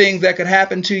 100 things that could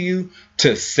happen to you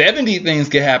to 70 things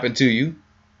could happen to you.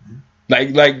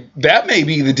 Like that may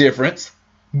be the difference,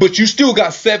 but you still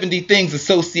got 70 things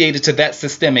associated to that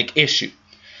systemic issue.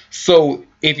 So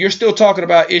if you're still talking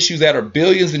about issues that are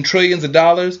billions and trillions of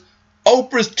dollars,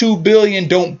 Oprah's $2 billion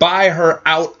don't buy her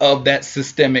out of that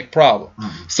systemic problem.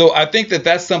 So I think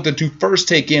that's something to first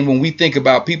take in when we think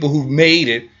about people who've made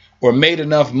it or made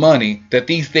enough money that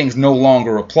these things no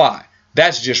longer apply.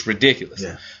 That's just ridiculous.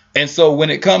 Yeah. And so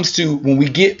when it comes to when we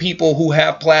get people who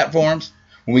have platforms,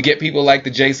 when we get people like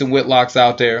the Jason Whitlocks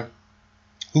out there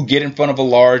who get in front of a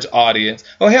large audience,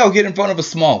 or hell, get in front of a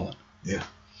small one. Yeah.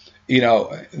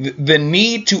 The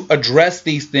need to address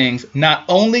these things, not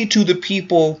only to the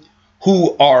people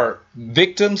who are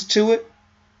victims to it,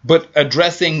 but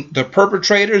addressing the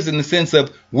perpetrators in the sense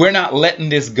of we're not letting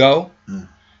this go.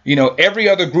 Every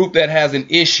other group that has an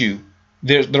issue,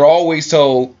 they're always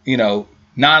told,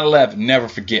 9/11, never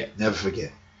forget. Never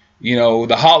forget.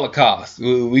 The Holocaust,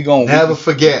 never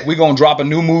forget. We're going to drop a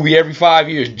new movie every 5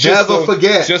 years.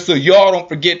 Forget. Just so y'all don't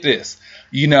forget this.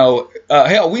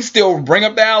 Hell, we still bring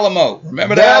up the Alamo.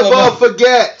 Remember the Alamo? Never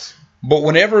forget. But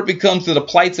whenever it becomes to the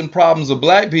plights and problems of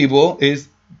black people, is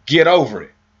get over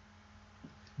it.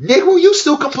 Nigga, you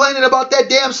still complaining about that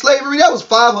damn slavery? That was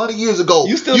 500 years ago.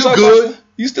 You still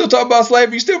talk about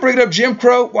slavery? You still bringing up Jim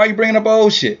Crow? Why you bringing up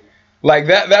old shit? Like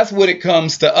that's what it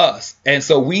comes to us. And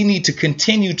so we need to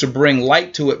continue to bring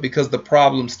light to it because the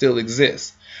problem still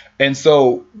exists. And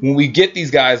so when we get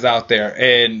these guys out there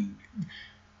and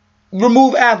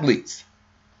remove athletes,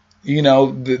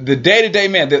 the day-to-day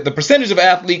man, the percentage of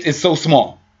athletes is so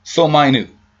small, so minute.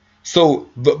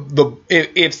 So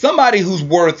if somebody who's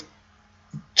worth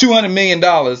 $200 million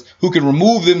who can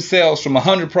remove themselves from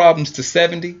 100 problems to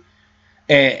 70,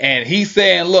 and he's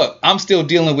saying, look, I'm still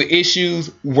dealing with issues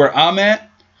where I'm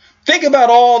at. Think about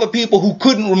all the people who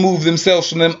couldn't remove themselves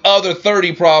from them other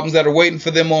 30 problems that are waiting for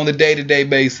them on the day-to-day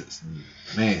basis.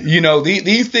 Man.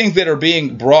 These things that are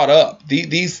being brought up,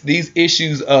 these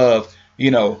issues of,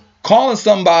 calling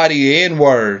somebody the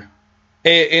N-word,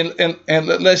 and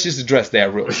let's just address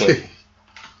that real quick.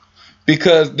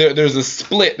 Because there's a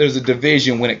split, there's a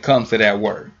division when it comes to that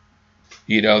word.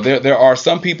 There are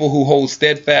some people who hold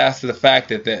steadfast to the fact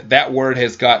that word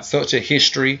has got such a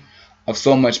history of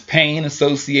so much pain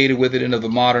associated with it into the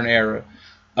modern era,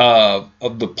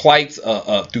 of the plights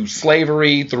through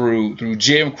slavery, through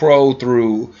Jim Crow,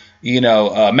 through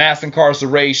mass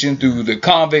incarceration, through the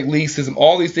convict league system,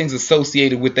 all these things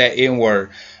associated with that N-word,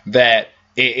 that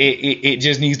it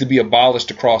just needs to be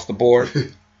abolished across the board.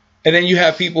 And then you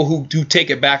have people who take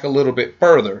it back a little bit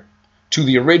further to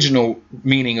the original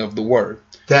meaning of the word.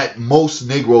 That most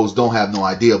Negroes don't have no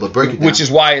idea, but break it down. Which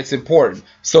is why it's important.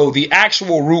 So the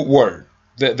actual root word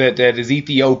that is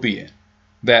Ethiopian,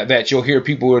 that you'll hear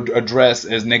people address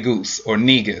as Negus or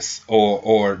Negus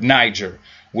or Niger,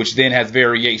 which then has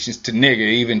variations to nigger,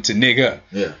 even to nigga.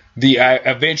 Yeah. The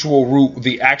actual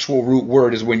root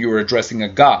word is when you're addressing a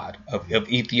god of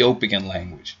Ethiopian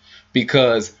language,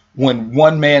 because when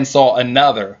one man saw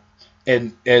another,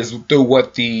 and as through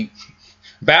what the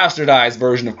bastardized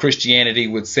version of Christianity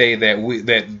would say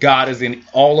that God is in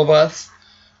all of us,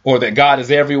 or that God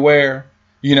is everywhere.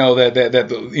 You know, I'm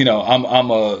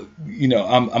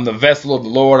the vessel of the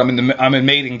Lord. I'm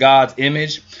made in God's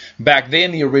image. Back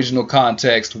then, the original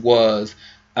context was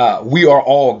we are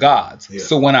all God's. Yeah.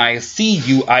 So when I see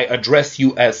you, I address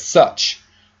you as such.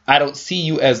 I don't see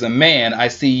you as a man. I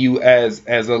see you as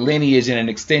a lineage and an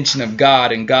extension of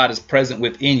God, and God is present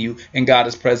within you, and God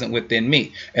is present within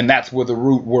me. And that's where the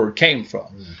root word came from.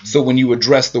 Mm-hmm. So when you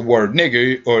address the word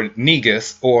nigger or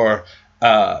negus or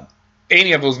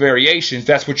any of those variations,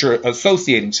 that's what you're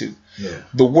associating to. Yeah.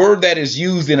 The word that is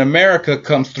used in America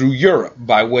comes through Europe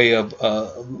by way of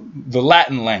the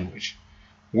Latin language,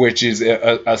 which is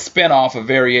a spinoff, a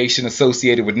variation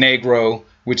associated with Negro,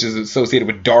 which is associated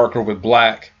with dark or with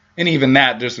black. And even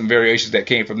that, there's some variations that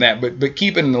came from that. But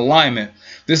keep it in alignment.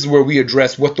 This is where we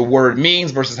address what the word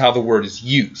means versus how the word is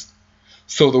used.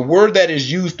 So the word that is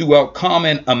used throughout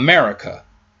common America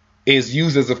is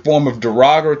used as a form of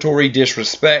derogatory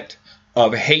disrespect,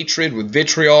 of hatred, with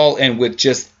vitriol, and with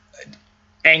just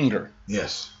anger.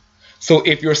 Yes. So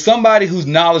if you're somebody who's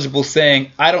knowledgeable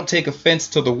saying, I don't take offense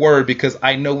to the word because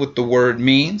I know what the word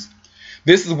means,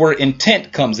 this is where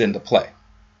intent comes into play.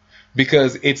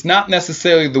 Because it's not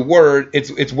necessarily the word,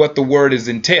 it's what the word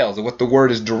entails, or what the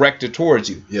word is directed towards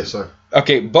you. Yes, sir.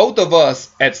 Okay, both of us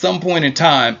at some point in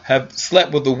time have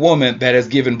slept with a woman that has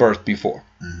given birth before.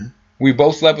 Mm-hmm. We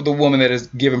both slept with a woman that has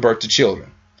given birth to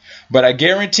children. But I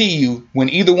guarantee you, when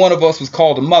either one of us was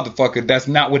called a motherfucker, that's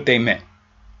not what they meant.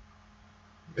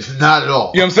 Not at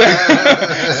all. You know what I'm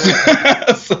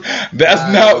saying? So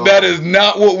that is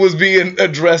not what was being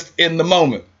addressed in the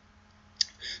moment.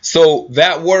 So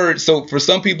that word, so for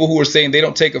some people who are saying they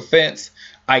don't take offense,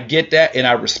 I get that and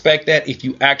I respect that if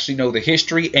you actually know the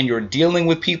history and you're dealing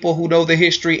with people who know the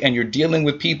history and you're dealing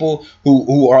with people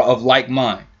who are of like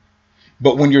mind.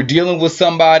 But when you're dealing with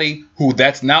somebody who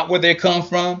that's not where they come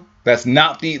from, that's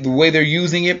not the way they're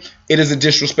using it, it is a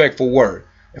disrespectful word.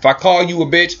 If I call you a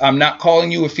bitch, I'm not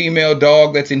calling you a female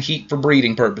dog that's in heat for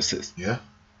breeding purposes. Yeah.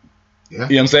 You know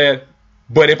what I'm saying?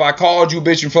 But if I called you a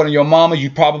bitch in front of your mama,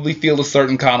 you'd probably feel a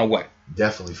certain kind of way.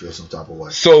 Definitely feel some type of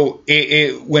way. So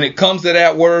when it comes to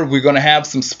that word, we're going to have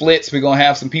some splits. We're going to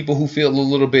have some people who feel a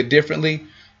little bit differently.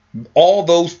 All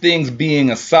those things being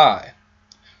aside,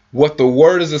 what the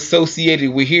word is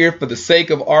associated with here, for the sake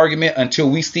of argument, until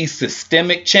we see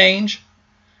systemic change,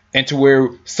 and to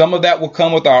where some of that will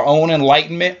come with our own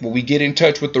enlightenment, when we get in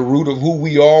touch with the root of who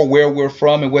we are, where we're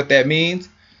from, and what that means.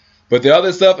 But the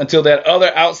other stuff, until that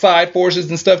other outside forces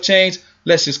and stuff change,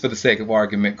 let's just, for the sake of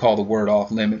argument, call the word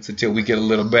off limits until we get a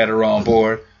little better on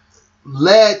board.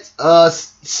 Let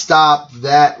us stop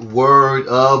that word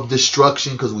of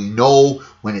destruction, because we know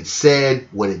when it's said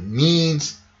what it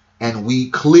means, and we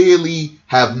clearly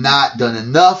have not done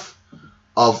enough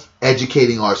of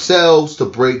educating ourselves to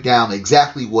break down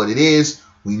exactly what it is.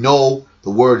 We know the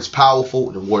word is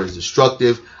powerful, the word is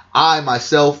destructive. I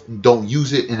myself don't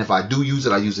use it, and if I do use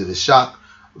it, I use it as shock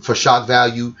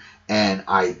value, and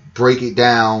I break it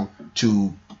down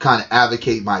to kind of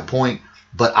advocate my point.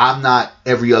 But I'm not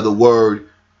every other word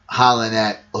hollering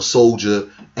at a soldier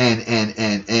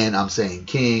and I'm saying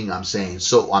king, I'm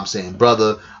saying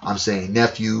brother, I'm saying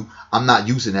nephew. I'm not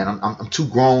using that. I'm too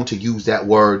grown to use that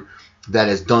word that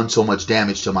has done so much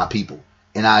damage to my people.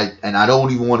 And I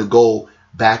don't even want to go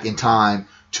back in time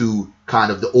to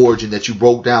kind of the origin that you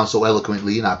broke down so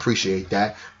eloquently, and I appreciate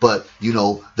that. But, you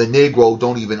know, the Negro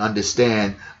don't even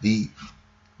understand the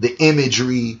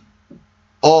imagery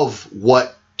of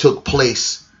what took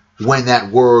place when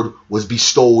that word was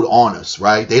bestowed on us,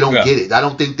 right? They don't get it. I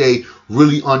don't think they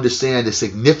really understand the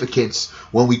significance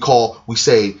when we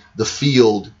say the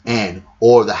field end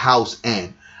or the house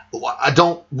end. I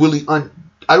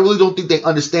really don't think they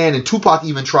understand. And Tupac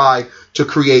even tried to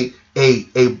create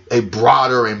a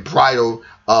broader and brighter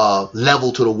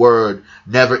level to the word,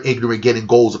 never ignorant, getting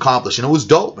goals accomplished. And it was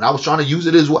dope. And I was trying to use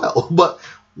it as well. But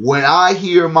when I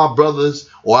hear my brothers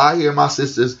or I hear my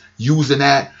sisters using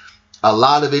that, a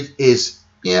lot of it is,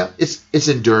 it's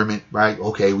endearment, right?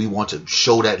 Okay, we want to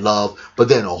show that love. But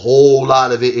then a whole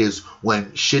lot of it is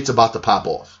when shit's about to pop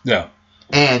off. Yeah.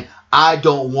 And I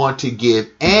don't want to give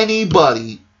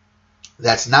anybody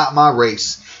that's not my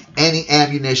race any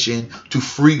ammunition to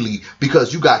freely,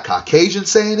 because you got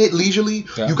Caucasians saying it leisurely,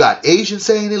 you got Asians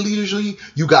saying it leisurely,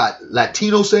 you got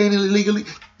Latinos saying it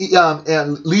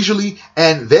leisurely,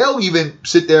 and they'll even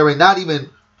sit there and not even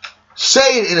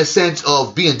say it in a sense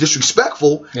of being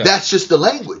disrespectful. That's just the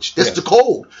language. That's the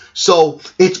code. So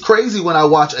it's crazy when I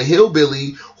watch a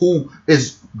hillbilly who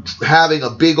is having a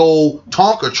big old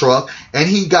Tonka truck and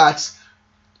he got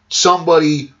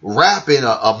somebody rapping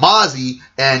a Mozzie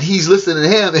and he's listening to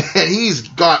him and he's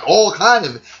got all kind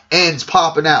of ends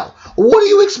popping out. What do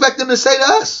you expect them to say to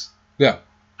us? Yeah.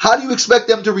 How do you expect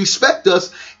them to respect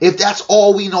us if that's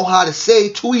all we know how to say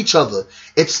to each other?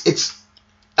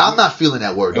 I'm not feeling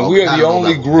that word. And we are the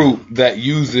only group that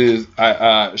uses.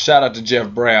 Shout out to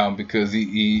Jeff Brown because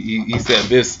he said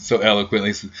this so eloquently.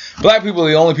 He said, black people are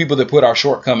the only people that put our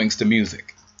shortcomings to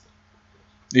music.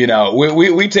 You know,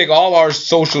 we take all our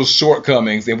social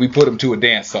shortcomings and we put them to a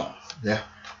dance song. Yeah.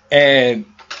 And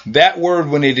that word,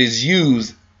 when it is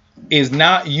used, is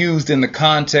not used in the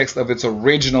context of its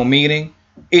original meaning.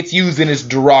 It's used in its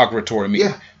derogatory meaning.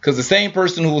 Yeah. Because the same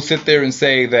person who will sit there and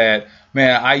say that,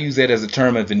 man, I use that as a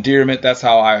term of endearment. That's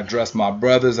how I address my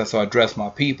brothers. That's how I address my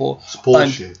people. It's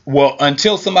bullshit. Well,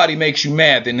 until somebody makes you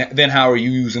mad, then how are you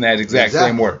using that exact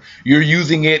same word? You're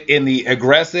using it in the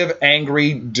aggressive,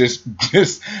 angry,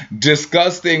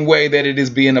 disgusting way that it is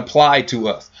being applied to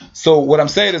us. So what I'm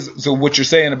saying is, so what you're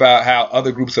saying about how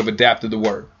other groups have adapted the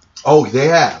word. Oh, they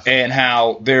have. And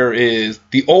how there is,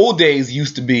 the old days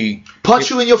used to be punch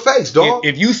you in your face, dog.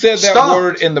 If you said that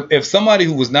word if somebody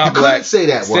who was not black said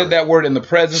that word in the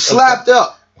presence slapped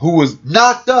up, who was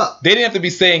knocked up, they didn't have to be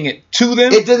saying it to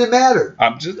them. It didn't matter.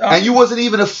 And you wasn't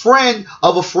even a friend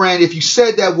of a friend. If you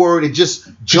said that word, it just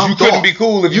jumped off. You couldn't be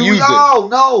cool if you used it.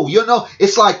 No. You know,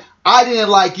 it's like I didn't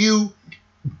like you.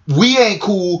 We ain't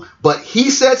cool, but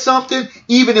he said something.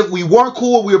 Even if we weren't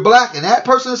cool, we were black, and that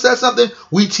person said something,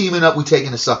 we teaming up, we taking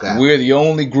the sucker out. We're the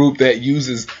only group that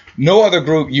uses, no other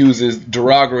group uses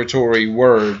derogatory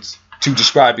words to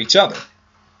describe each other.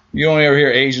 You don't ever hear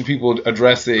Asian people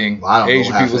addressing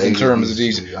Asian people in terms of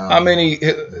these. How many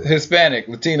Hispanic,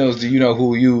 Latinos do you know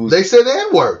who use? They say the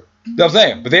N-word. I'm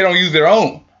saying, but they don't use their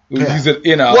own. Yeah. Use it,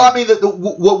 you know. Well, I mean,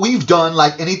 what we've done,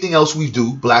 like anything else we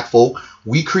do, black folk,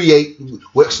 we create.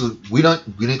 We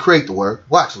didn't create the word.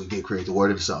 Well, actually, we did create the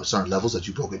word at certain levels that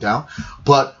you broke it down.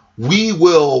 But we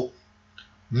will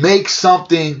make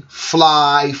something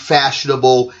fly,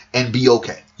 fashionable, and be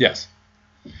okay. Yes.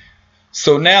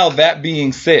 So now that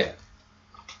being said,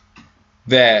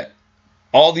 that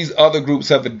all these other groups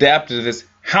have adapted to this,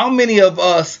 how many of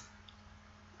us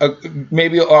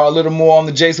maybe are a little more on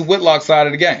the Jason Whitlock side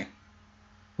of the game,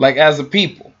 like as a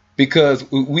people? Because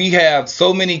we have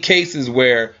so many cases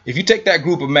where if you take that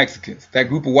group of Mexicans, that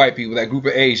group of white people, that group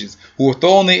of Asians who are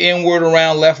throwing the N-word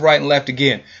around left, right, and left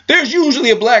again, there's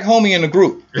usually a black homie in the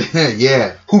group.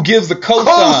 Yeah. Who gives the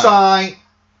cosign.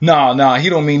 Nah, he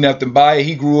don't mean nothing by it.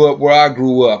 He grew up where I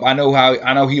grew up. I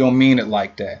know he don't mean it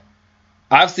like that.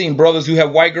 I've seen brothers who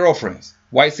have white girlfriends,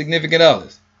 white significant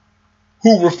others,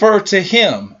 who refer to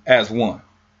him as one.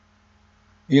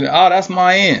 You know, that's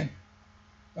my end.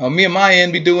 Me and my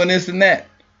end be doing this and that,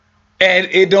 and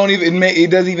it doesn't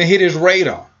even hit his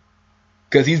radar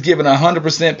because he's given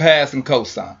 100% pass and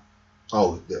cosign.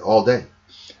 Oh, all day.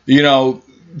 You know,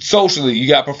 socially, you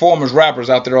got performers, rappers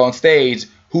out there on stage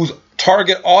whose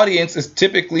target audience is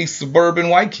typically suburban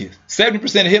white kids.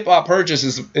 70% of hip hop purchase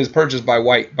is purchased by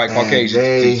Caucasians.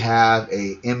 They have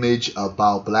a image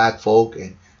about black folk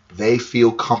and they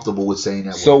feel comfortable with saying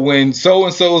that so word. When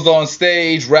so-and-so is on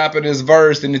stage rapping his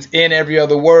verse and it's in every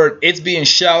other word, it's being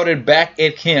shouted back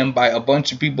at him by a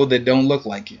bunch of people that don't look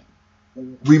like him.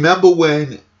 Remember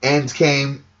when Ends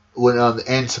came, when the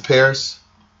Ends to Paris?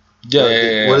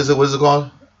 Yeah. What is it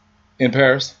called? In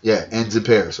Paris? Yeah, Ends in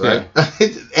Paris, right? Yeah.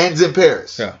 Ends in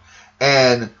Paris. Yeah.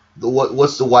 And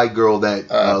what's the white girl that...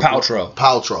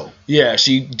 Paltrow. Yeah,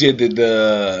 she did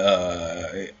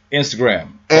the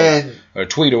Instagram. And or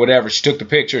tweet or whatever. She took the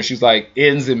picture and she's like,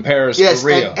 Ends in Paris for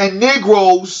real. And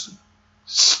Negroes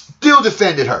still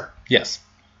defended her. Yes.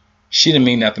 She didn't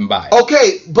mean nothing by it.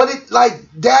 Okay, but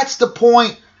that's the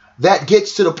point that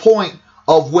gets to the point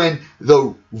of when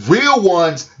the real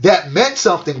ones that meant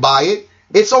something by it,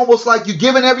 it's almost like you're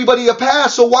giving everybody a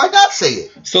pass, so why not say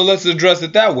it? So let's address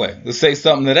it that way. Let's say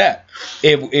something to that.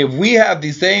 If we have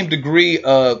the same degree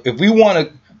of, if we want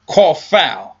to call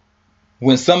foul,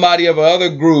 when somebody of another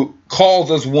group calls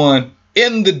us one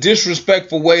in the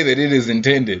disrespectful way that it is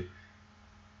intended,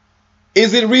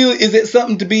 is it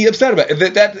something to be upset about?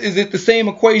 Is it the same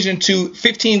equation to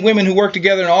 15 women who work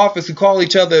together in an office who call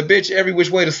each other a bitch every which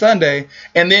way to Sunday,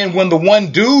 and then when the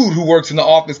one dude who works in the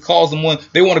office calls them one,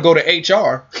 they want to go to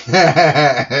HR?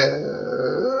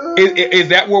 Is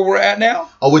that where we're at now?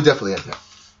 Oh, we're definitely at that.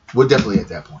 We're definitely at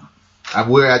that point. And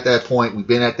we're at that point. We've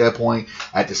been at that point.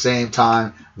 At the same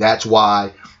time, that's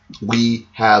why we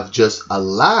have just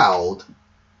allowed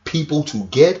people to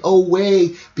get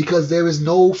away, because there is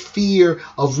no fear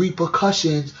of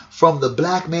repercussions from the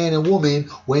black man and woman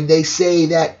when they say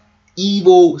that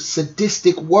evil,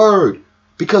 sadistic word.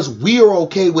 because we are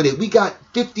okay with it. We got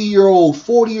 50-year-old,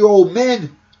 40-year-old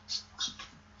men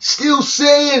still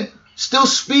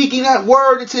speaking that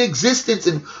word into existence.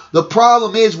 And the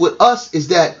problem is with us is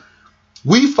that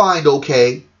we find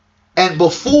okay. And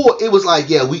before it was like,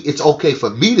 yeah, it's okay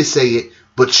for me to say it,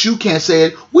 but you can't say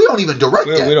it. We don't even direct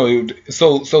that. We don't even,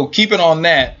 so keeping on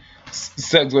that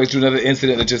segues to another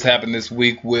incident that just happened this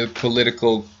week with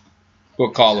political,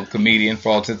 we'll call him comedian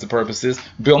for all intents and purposes,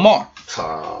 Bill Maher.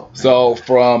 Oh, so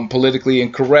from Politically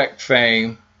Incorrect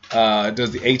fame,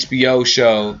 does the HBO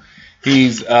show.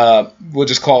 He's, we'll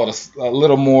just call it a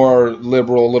little more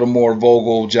liberal, a little more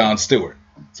Vogel Jon Stewart.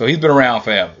 So he's been around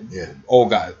forever. Yeah. Old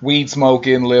guy. Weed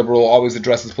smoking, liberal, always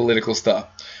addresses political stuff.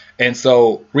 And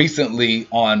so recently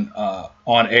on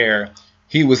air,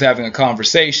 he was having a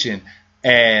conversation,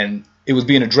 and it was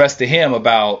being addressed to him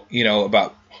about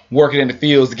working in the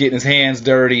fields, getting his hands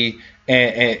dirty,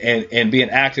 and being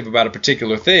active about a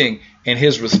particular thing. And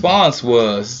his response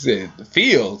was, the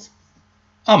fields?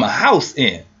 I'm a house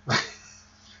in.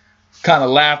 Kind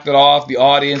of laughed it off. The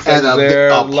audience that was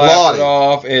there laughed it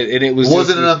off, and it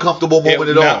wasn't an uncomfortable moment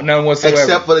at all. None whatsoever.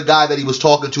 Except for the guy that he was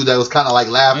talking to, that was kind of like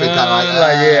laughing, kind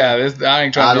of like, I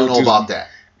ain't trying. I don't know about that.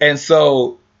 And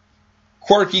so,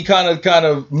 quirky kind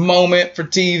of moment for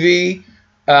TV,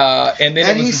 and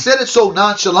he said it so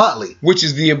nonchalantly, which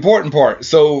is the important part.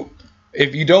 So,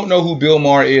 if you don't know who Bill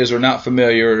Maher is or not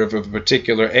familiar of a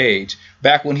particular age,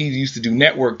 back when he used to do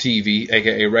network TV,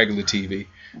 aka regular TV.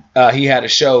 He had a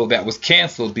show that was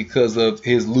canceled because of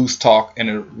his loose talk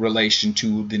in relation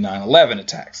to the 9/11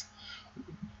 attacks.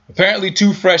 Apparently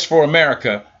too fresh for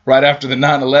America, right after the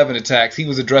 9/11 attacks, he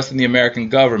was addressing the American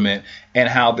government and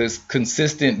how this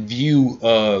consistent view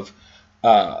of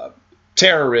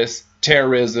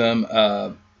terrorism,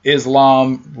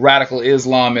 Islam, radical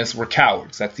Islamists were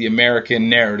cowards. That's the American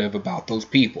narrative about those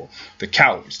people. The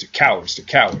cowards, the cowards, the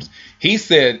cowards. He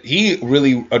said he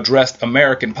really addressed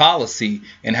American policy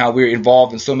and how we're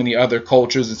involved in so many other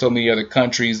cultures and so many other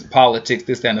countries, politics,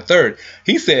 this, that, and the third.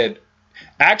 He said,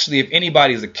 actually, if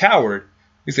anybody's a coward,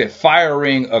 he said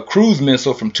firing a cruise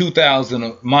missile from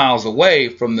 2,000 miles away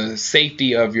from the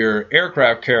safety of your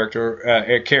aircraft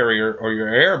carrier or your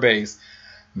air base,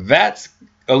 that's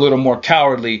a little more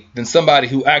cowardly than somebody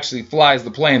who actually flies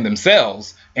the plane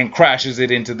themselves and crashes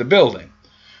it into the building.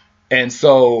 And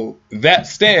so that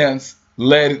stance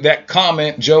led, that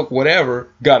comment, joke, whatever,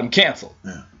 got him canceled.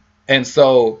 Yeah. And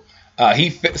so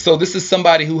so this is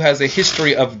somebody who has a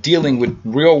history of dealing with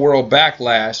real world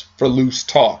backlash for loose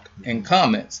talk and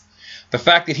comments. The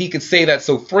fact that he could say that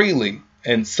so freely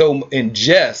and so in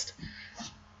jest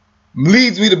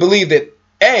leads me to believe that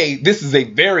this is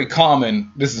very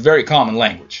common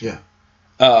language. Yeah.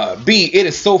 B, it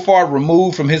is so far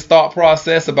removed from his thought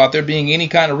process about there being any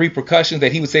kind of repercussions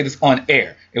that he would say this on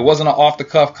air. It wasn't an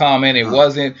off-the-cuff comment. It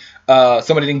wasn't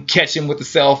somebody didn't catch him with the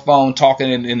cell phone talking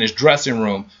in his dressing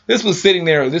room. This was sitting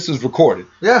there. This was recorded.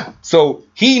 Yeah. So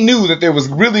he knew that there was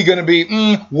really going to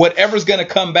be whatever's going to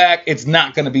come back, it's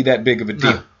not going to be that big of a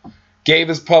deal. Gave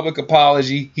his public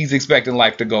apology. He's expecting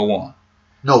life to go on.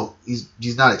 No,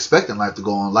 he's not expecting life to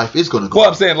go on. Life is going to go on. Well,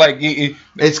 I'm saying, like,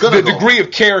 it's going to the degree of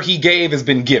care he gave has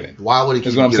been given. Why would he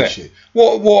give a shit?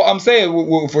 Well, I'm saying,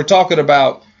 if we're talking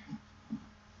about,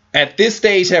 at this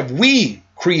stage, have we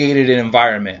created an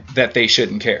environment that they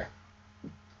shouldn't care?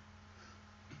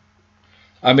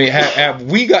 I mean, have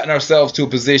we gotten ourselves to a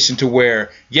position to where,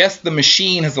 yes, the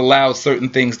machine has allowed certain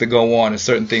things to go on and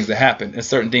certain things to happen and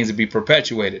certain things to be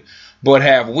perpetuated, but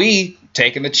have we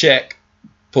taken the check,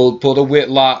 pulled the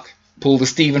Whitlock, pulled the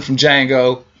Steven from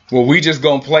Django, where we just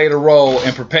gonna play the role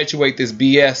and perpetuate this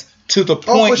BS to the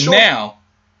point now?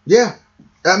 Yeah,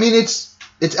 I mean it's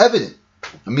evident.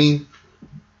 I mean,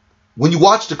 when you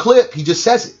watch the clip, he just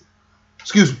says it.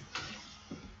 Excuse me.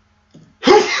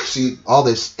 See, all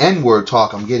this N-word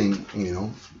talk I'm getting,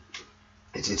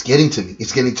 it's getting to me.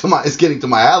 It's getting to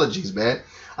my allergies, man.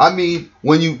 I mean,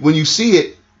 when you see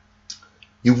it,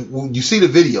 you see the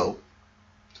video.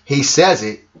 He says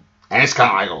it, and it's kind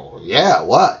of like, oh, yeah,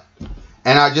 what?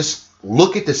 And I just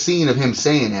look at the scene of him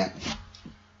saying that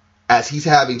as he's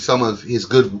having some of his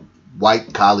good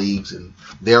white colleagues, and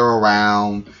they're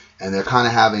around, and they're kind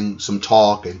of having some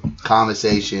talk and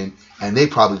conversation, and they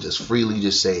probably just freely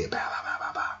just say it, bah, bah, bah,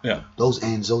 bah, bah. Yeah. Those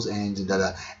ends, and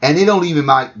da-da. And they don't even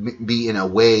might be in a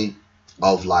way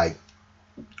of, like,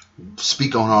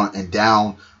 speaking on and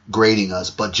downgrading us,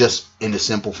 but just in the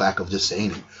simple fact of just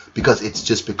saying it. Because it's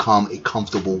just become a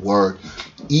comfortable word.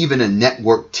 Even in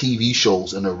network TV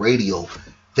shows and the radio,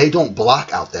 they don't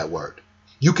block out that word.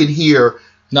 You can hear...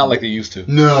 Not like they used to.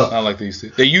 No. Not like they used to.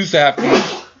 They used to have...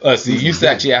 So you used to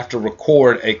actually have to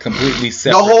record a completely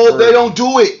separate word. They don't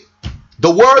do it.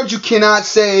 The word you cannot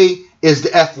say is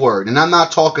the F word. And I'm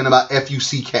not talking about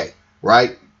F-U-C-K,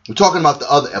 right? I'm talking about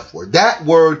the other F word. That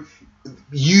word,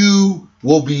 you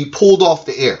will be pulled off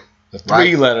the air. The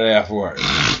 3-letter F word.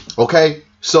 Okay?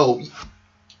 So,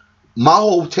 my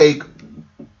whole take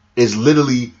is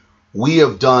literally, we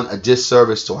have done a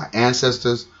disservice to our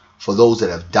ancestors, for those that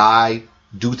have died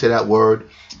due to that word,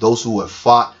 those who have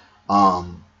fought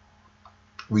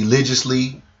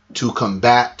religiously to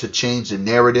combat, to change the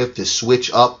narrative, to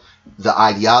switch up the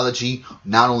ideology,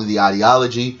 not only the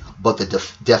ideology, but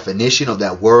the definition of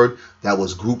that word that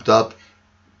was grouped up,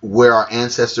 where our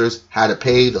ancestors had to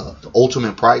pay the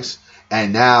ultimate price.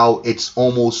 And now it's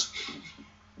almost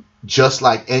just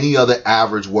like any other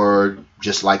average word,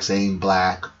 just like saying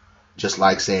black, just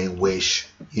like saying wish,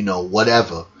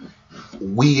 whatever.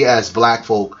 We as black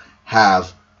folk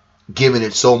have given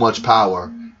it so much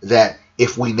power that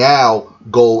if we now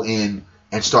go in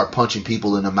and start punching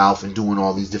people in the mouth and doing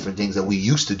all these different things that we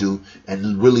used to do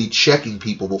and really checking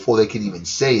people before they can even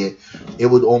say it, it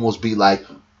would almost be like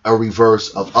a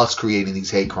reverse of us creating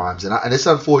these hate crimes. And it's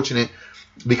unfortunate,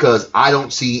 because I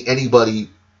don't see anybody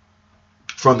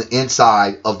from the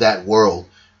inside of that world,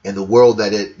 and the world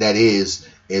that is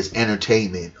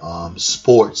entertainment,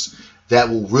 sports, that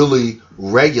will really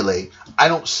regulate. I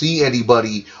don't see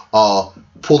anybody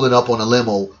pulling up on a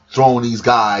limo, throwing these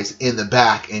guys in the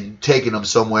back and taking them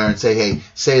somewhere and say, hey,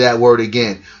 say that word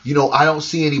again. I don't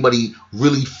see anybody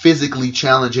really physically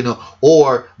challenging them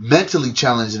or mentally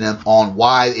challenging them on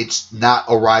why it's not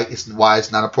all right, why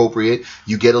it's not appropriate.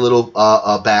 You get a little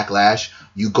backlash.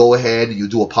 You go ahead and you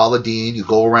do a Paula Deen. You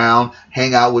go around,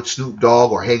 hang out with Snoop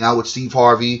Dogg or hang out with Steve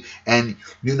Harvey, and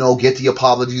get the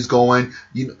apologies going.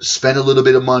 Spend a little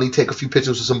bit of money, take a few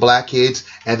pictures with some black kids,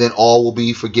 and then all will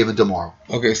be forgiven tomorrow.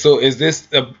 Okay, so is this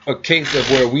a case of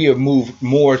where we have moved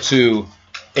more to,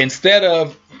 instead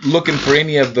of looking for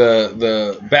any of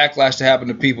the backlash to happen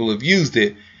to people who've used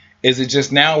it, is it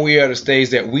just now we are at a stage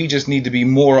that we just need to be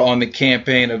more on the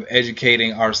campaign of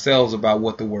educating ourselves about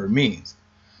what the word means?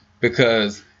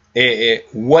 Because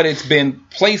what it's been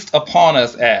placed upon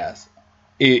us as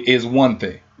is one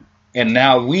thing. And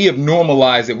now we have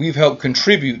normalized it. We've helped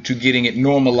contribute to getting it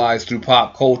normalized through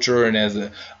pop culture and as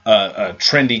a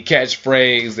trendy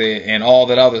catchphrase and all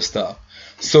that other stuff.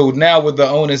 So now would the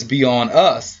onus be on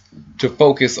us to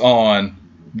focus on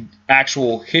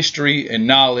actual history and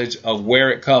knowledge of where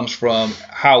it comes from,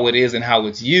 how it is, and how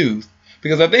it's used?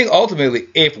 Because I think ultimately,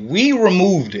 if we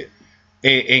removed it,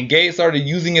 and Gay started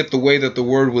using it the way that the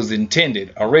word was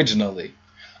intended originally,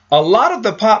 a lot of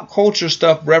the pop culture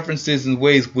stuff, references and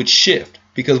ways would shift,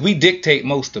 because we dictate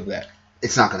most of that.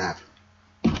 It's not gonna happen.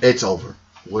 It's over.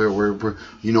 We're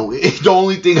the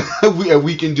only thing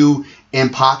we can do in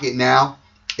pocket now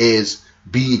is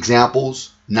be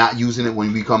examples, not using it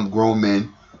when we become grown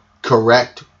men,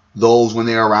 correct those when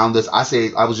they're around us.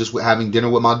 I was just having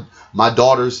dinner with my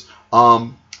daughters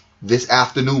this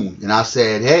afternoon, and I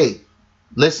said, hey,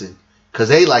 listen, because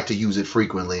they like to use it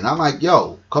frequently. And I'm like,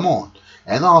 yo, come on.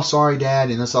 And oh, sorry, Dad,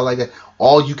 and it's all like that.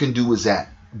 All you can do is that.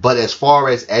 But as far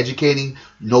as educating,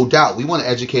 no doubt, we want to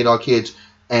educate our kids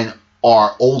and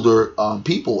our older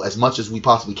people as much as we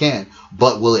possibly can.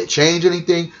 But will it change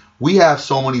anything? We have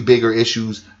so many bigger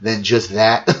issues than just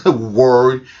that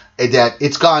word, that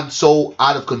it's gotten so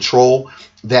out of control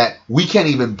that we can't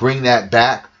even bring that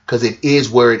back, because it is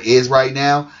where it is right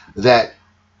now, that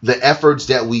the efforts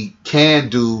that we can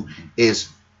do is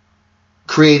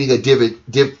creating a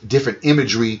different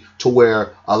imagery to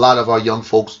where a lot of our young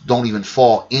folks don't even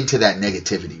fall into that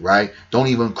negativity, right? Don't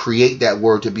even create that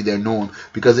word to be their norm,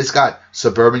 because it's got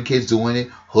suburban kids doing it,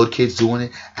 hood kids doing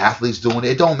it, athletes doing it.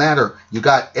 It don't matter. You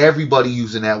got everybody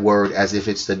using that word as if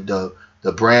it's the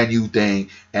brand new thing.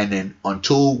 And then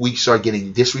until we start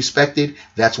getting disrespected,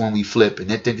 that's when we flip. And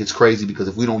they think it's crazy, because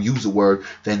if we don't use the word,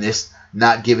 then it's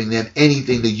not giving them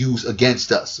anything to use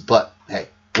against us. But hey,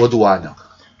 what do I know?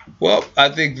 Well, I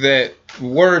think that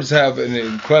words have an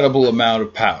incredible amount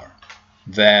of power.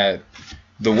 That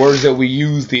the words that we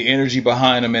use, the energy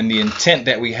behind them, and the intent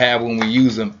that we have when we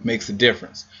use them makes a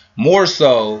difference. More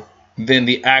so than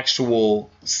the actual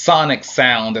sonic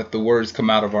sound that the words come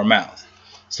out of our mouths.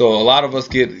 So a lot of us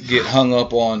get hung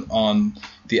up on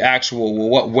the actual, well,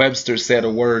 what Webster said a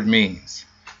word means.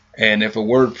 And if a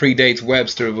word predates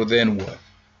Webster, well, then what?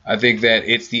 I think that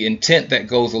it's the intent that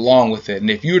goes along with it.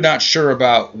 And if you're not sure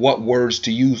about what words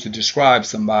to use to describe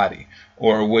somebody,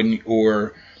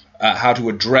 or how to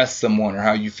address someone or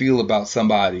how you feel about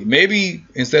somebody. Maybe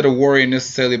instead of worrying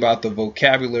necessarily about the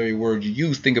vocabulary word you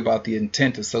use, think about the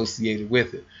intent associated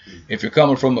with it. If you're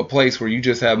coming from a place where you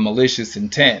just have malicious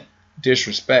intent,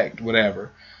 disrespect,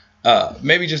 whatever,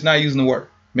 maybe just not using the word.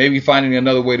 Maybe finding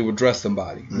another way to address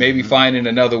somebody. Maybe finding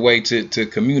another way to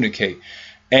communicate.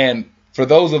 And for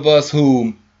those of us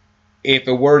who, if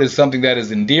a word is something that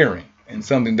is endearing and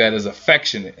something that is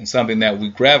affectionate and something that we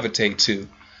gravitate to,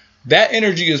 that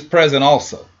energy is present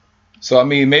also. So, I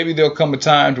mean, maybe there'll come a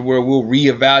time to where we'll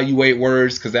reevaluate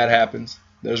words, because that happens.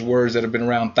 There's words that have been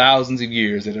around thousands of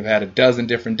years that have had a dozen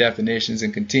different definitions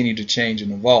and continue to change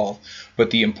and evolve. But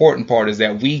the important part is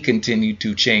that we continue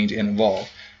to change and evolve.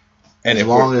 And as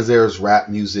long as there's rap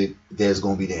music, there's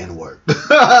going to be the N-word.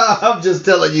 I'm just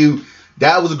telling you,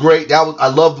 that was great. I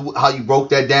loved how you broke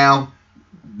that down.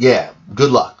 Yeah,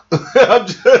 good luck.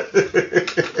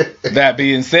 That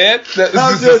being said, this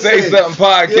is the Say Something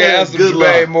podcast with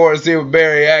Jermaine Morris here with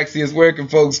Barry Axius. Where can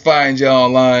folks find you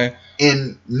online?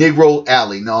 In Negro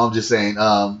Alley. No, I'm just saying.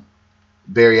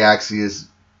 Barry Axius,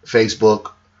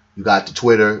 Facebook. You got the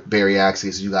Twitter, Barry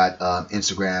Axius. You got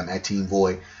Instagram at Team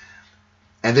Void.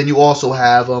 And then you also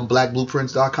have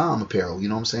blackblueprints.com apparel. You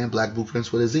know what I'm saying? Black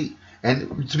Blueprints with a Z.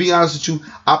 And to be honest with you,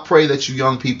 I pray that you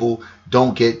young people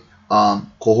don't get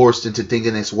coerced into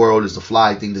thinking this world is the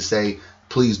fly thing to say.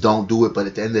 Please don't do it. But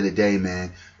at the end of the day,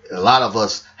 man, a lot of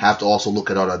us have to also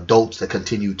look at our adults that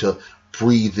continue to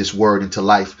breathe this word into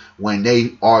life when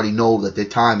they already know that their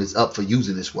time is up for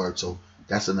using this word. So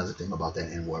that's another thing about that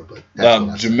N-word. But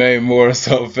Jermaine Morris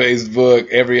on Facebook.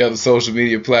 Every other social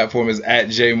media platform is at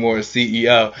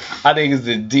JMorrisCEO. I think it's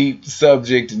a deep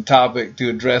subject and topic to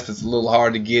address. It's a little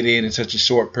hard to get in such a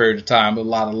short period of time, with a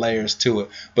lot of layers to it.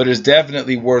 But it's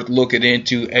definitely worth looking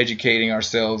into, educating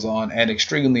ourselves on, and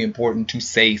extremely important to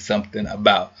say something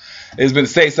about. It's been the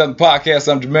Say Something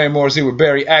podcast. I'm Jermaine Morris here with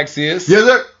Barry Axius. Yes,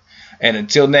 sir. And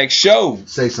until next show,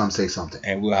 say something.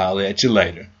 And we'll holler at you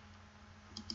later.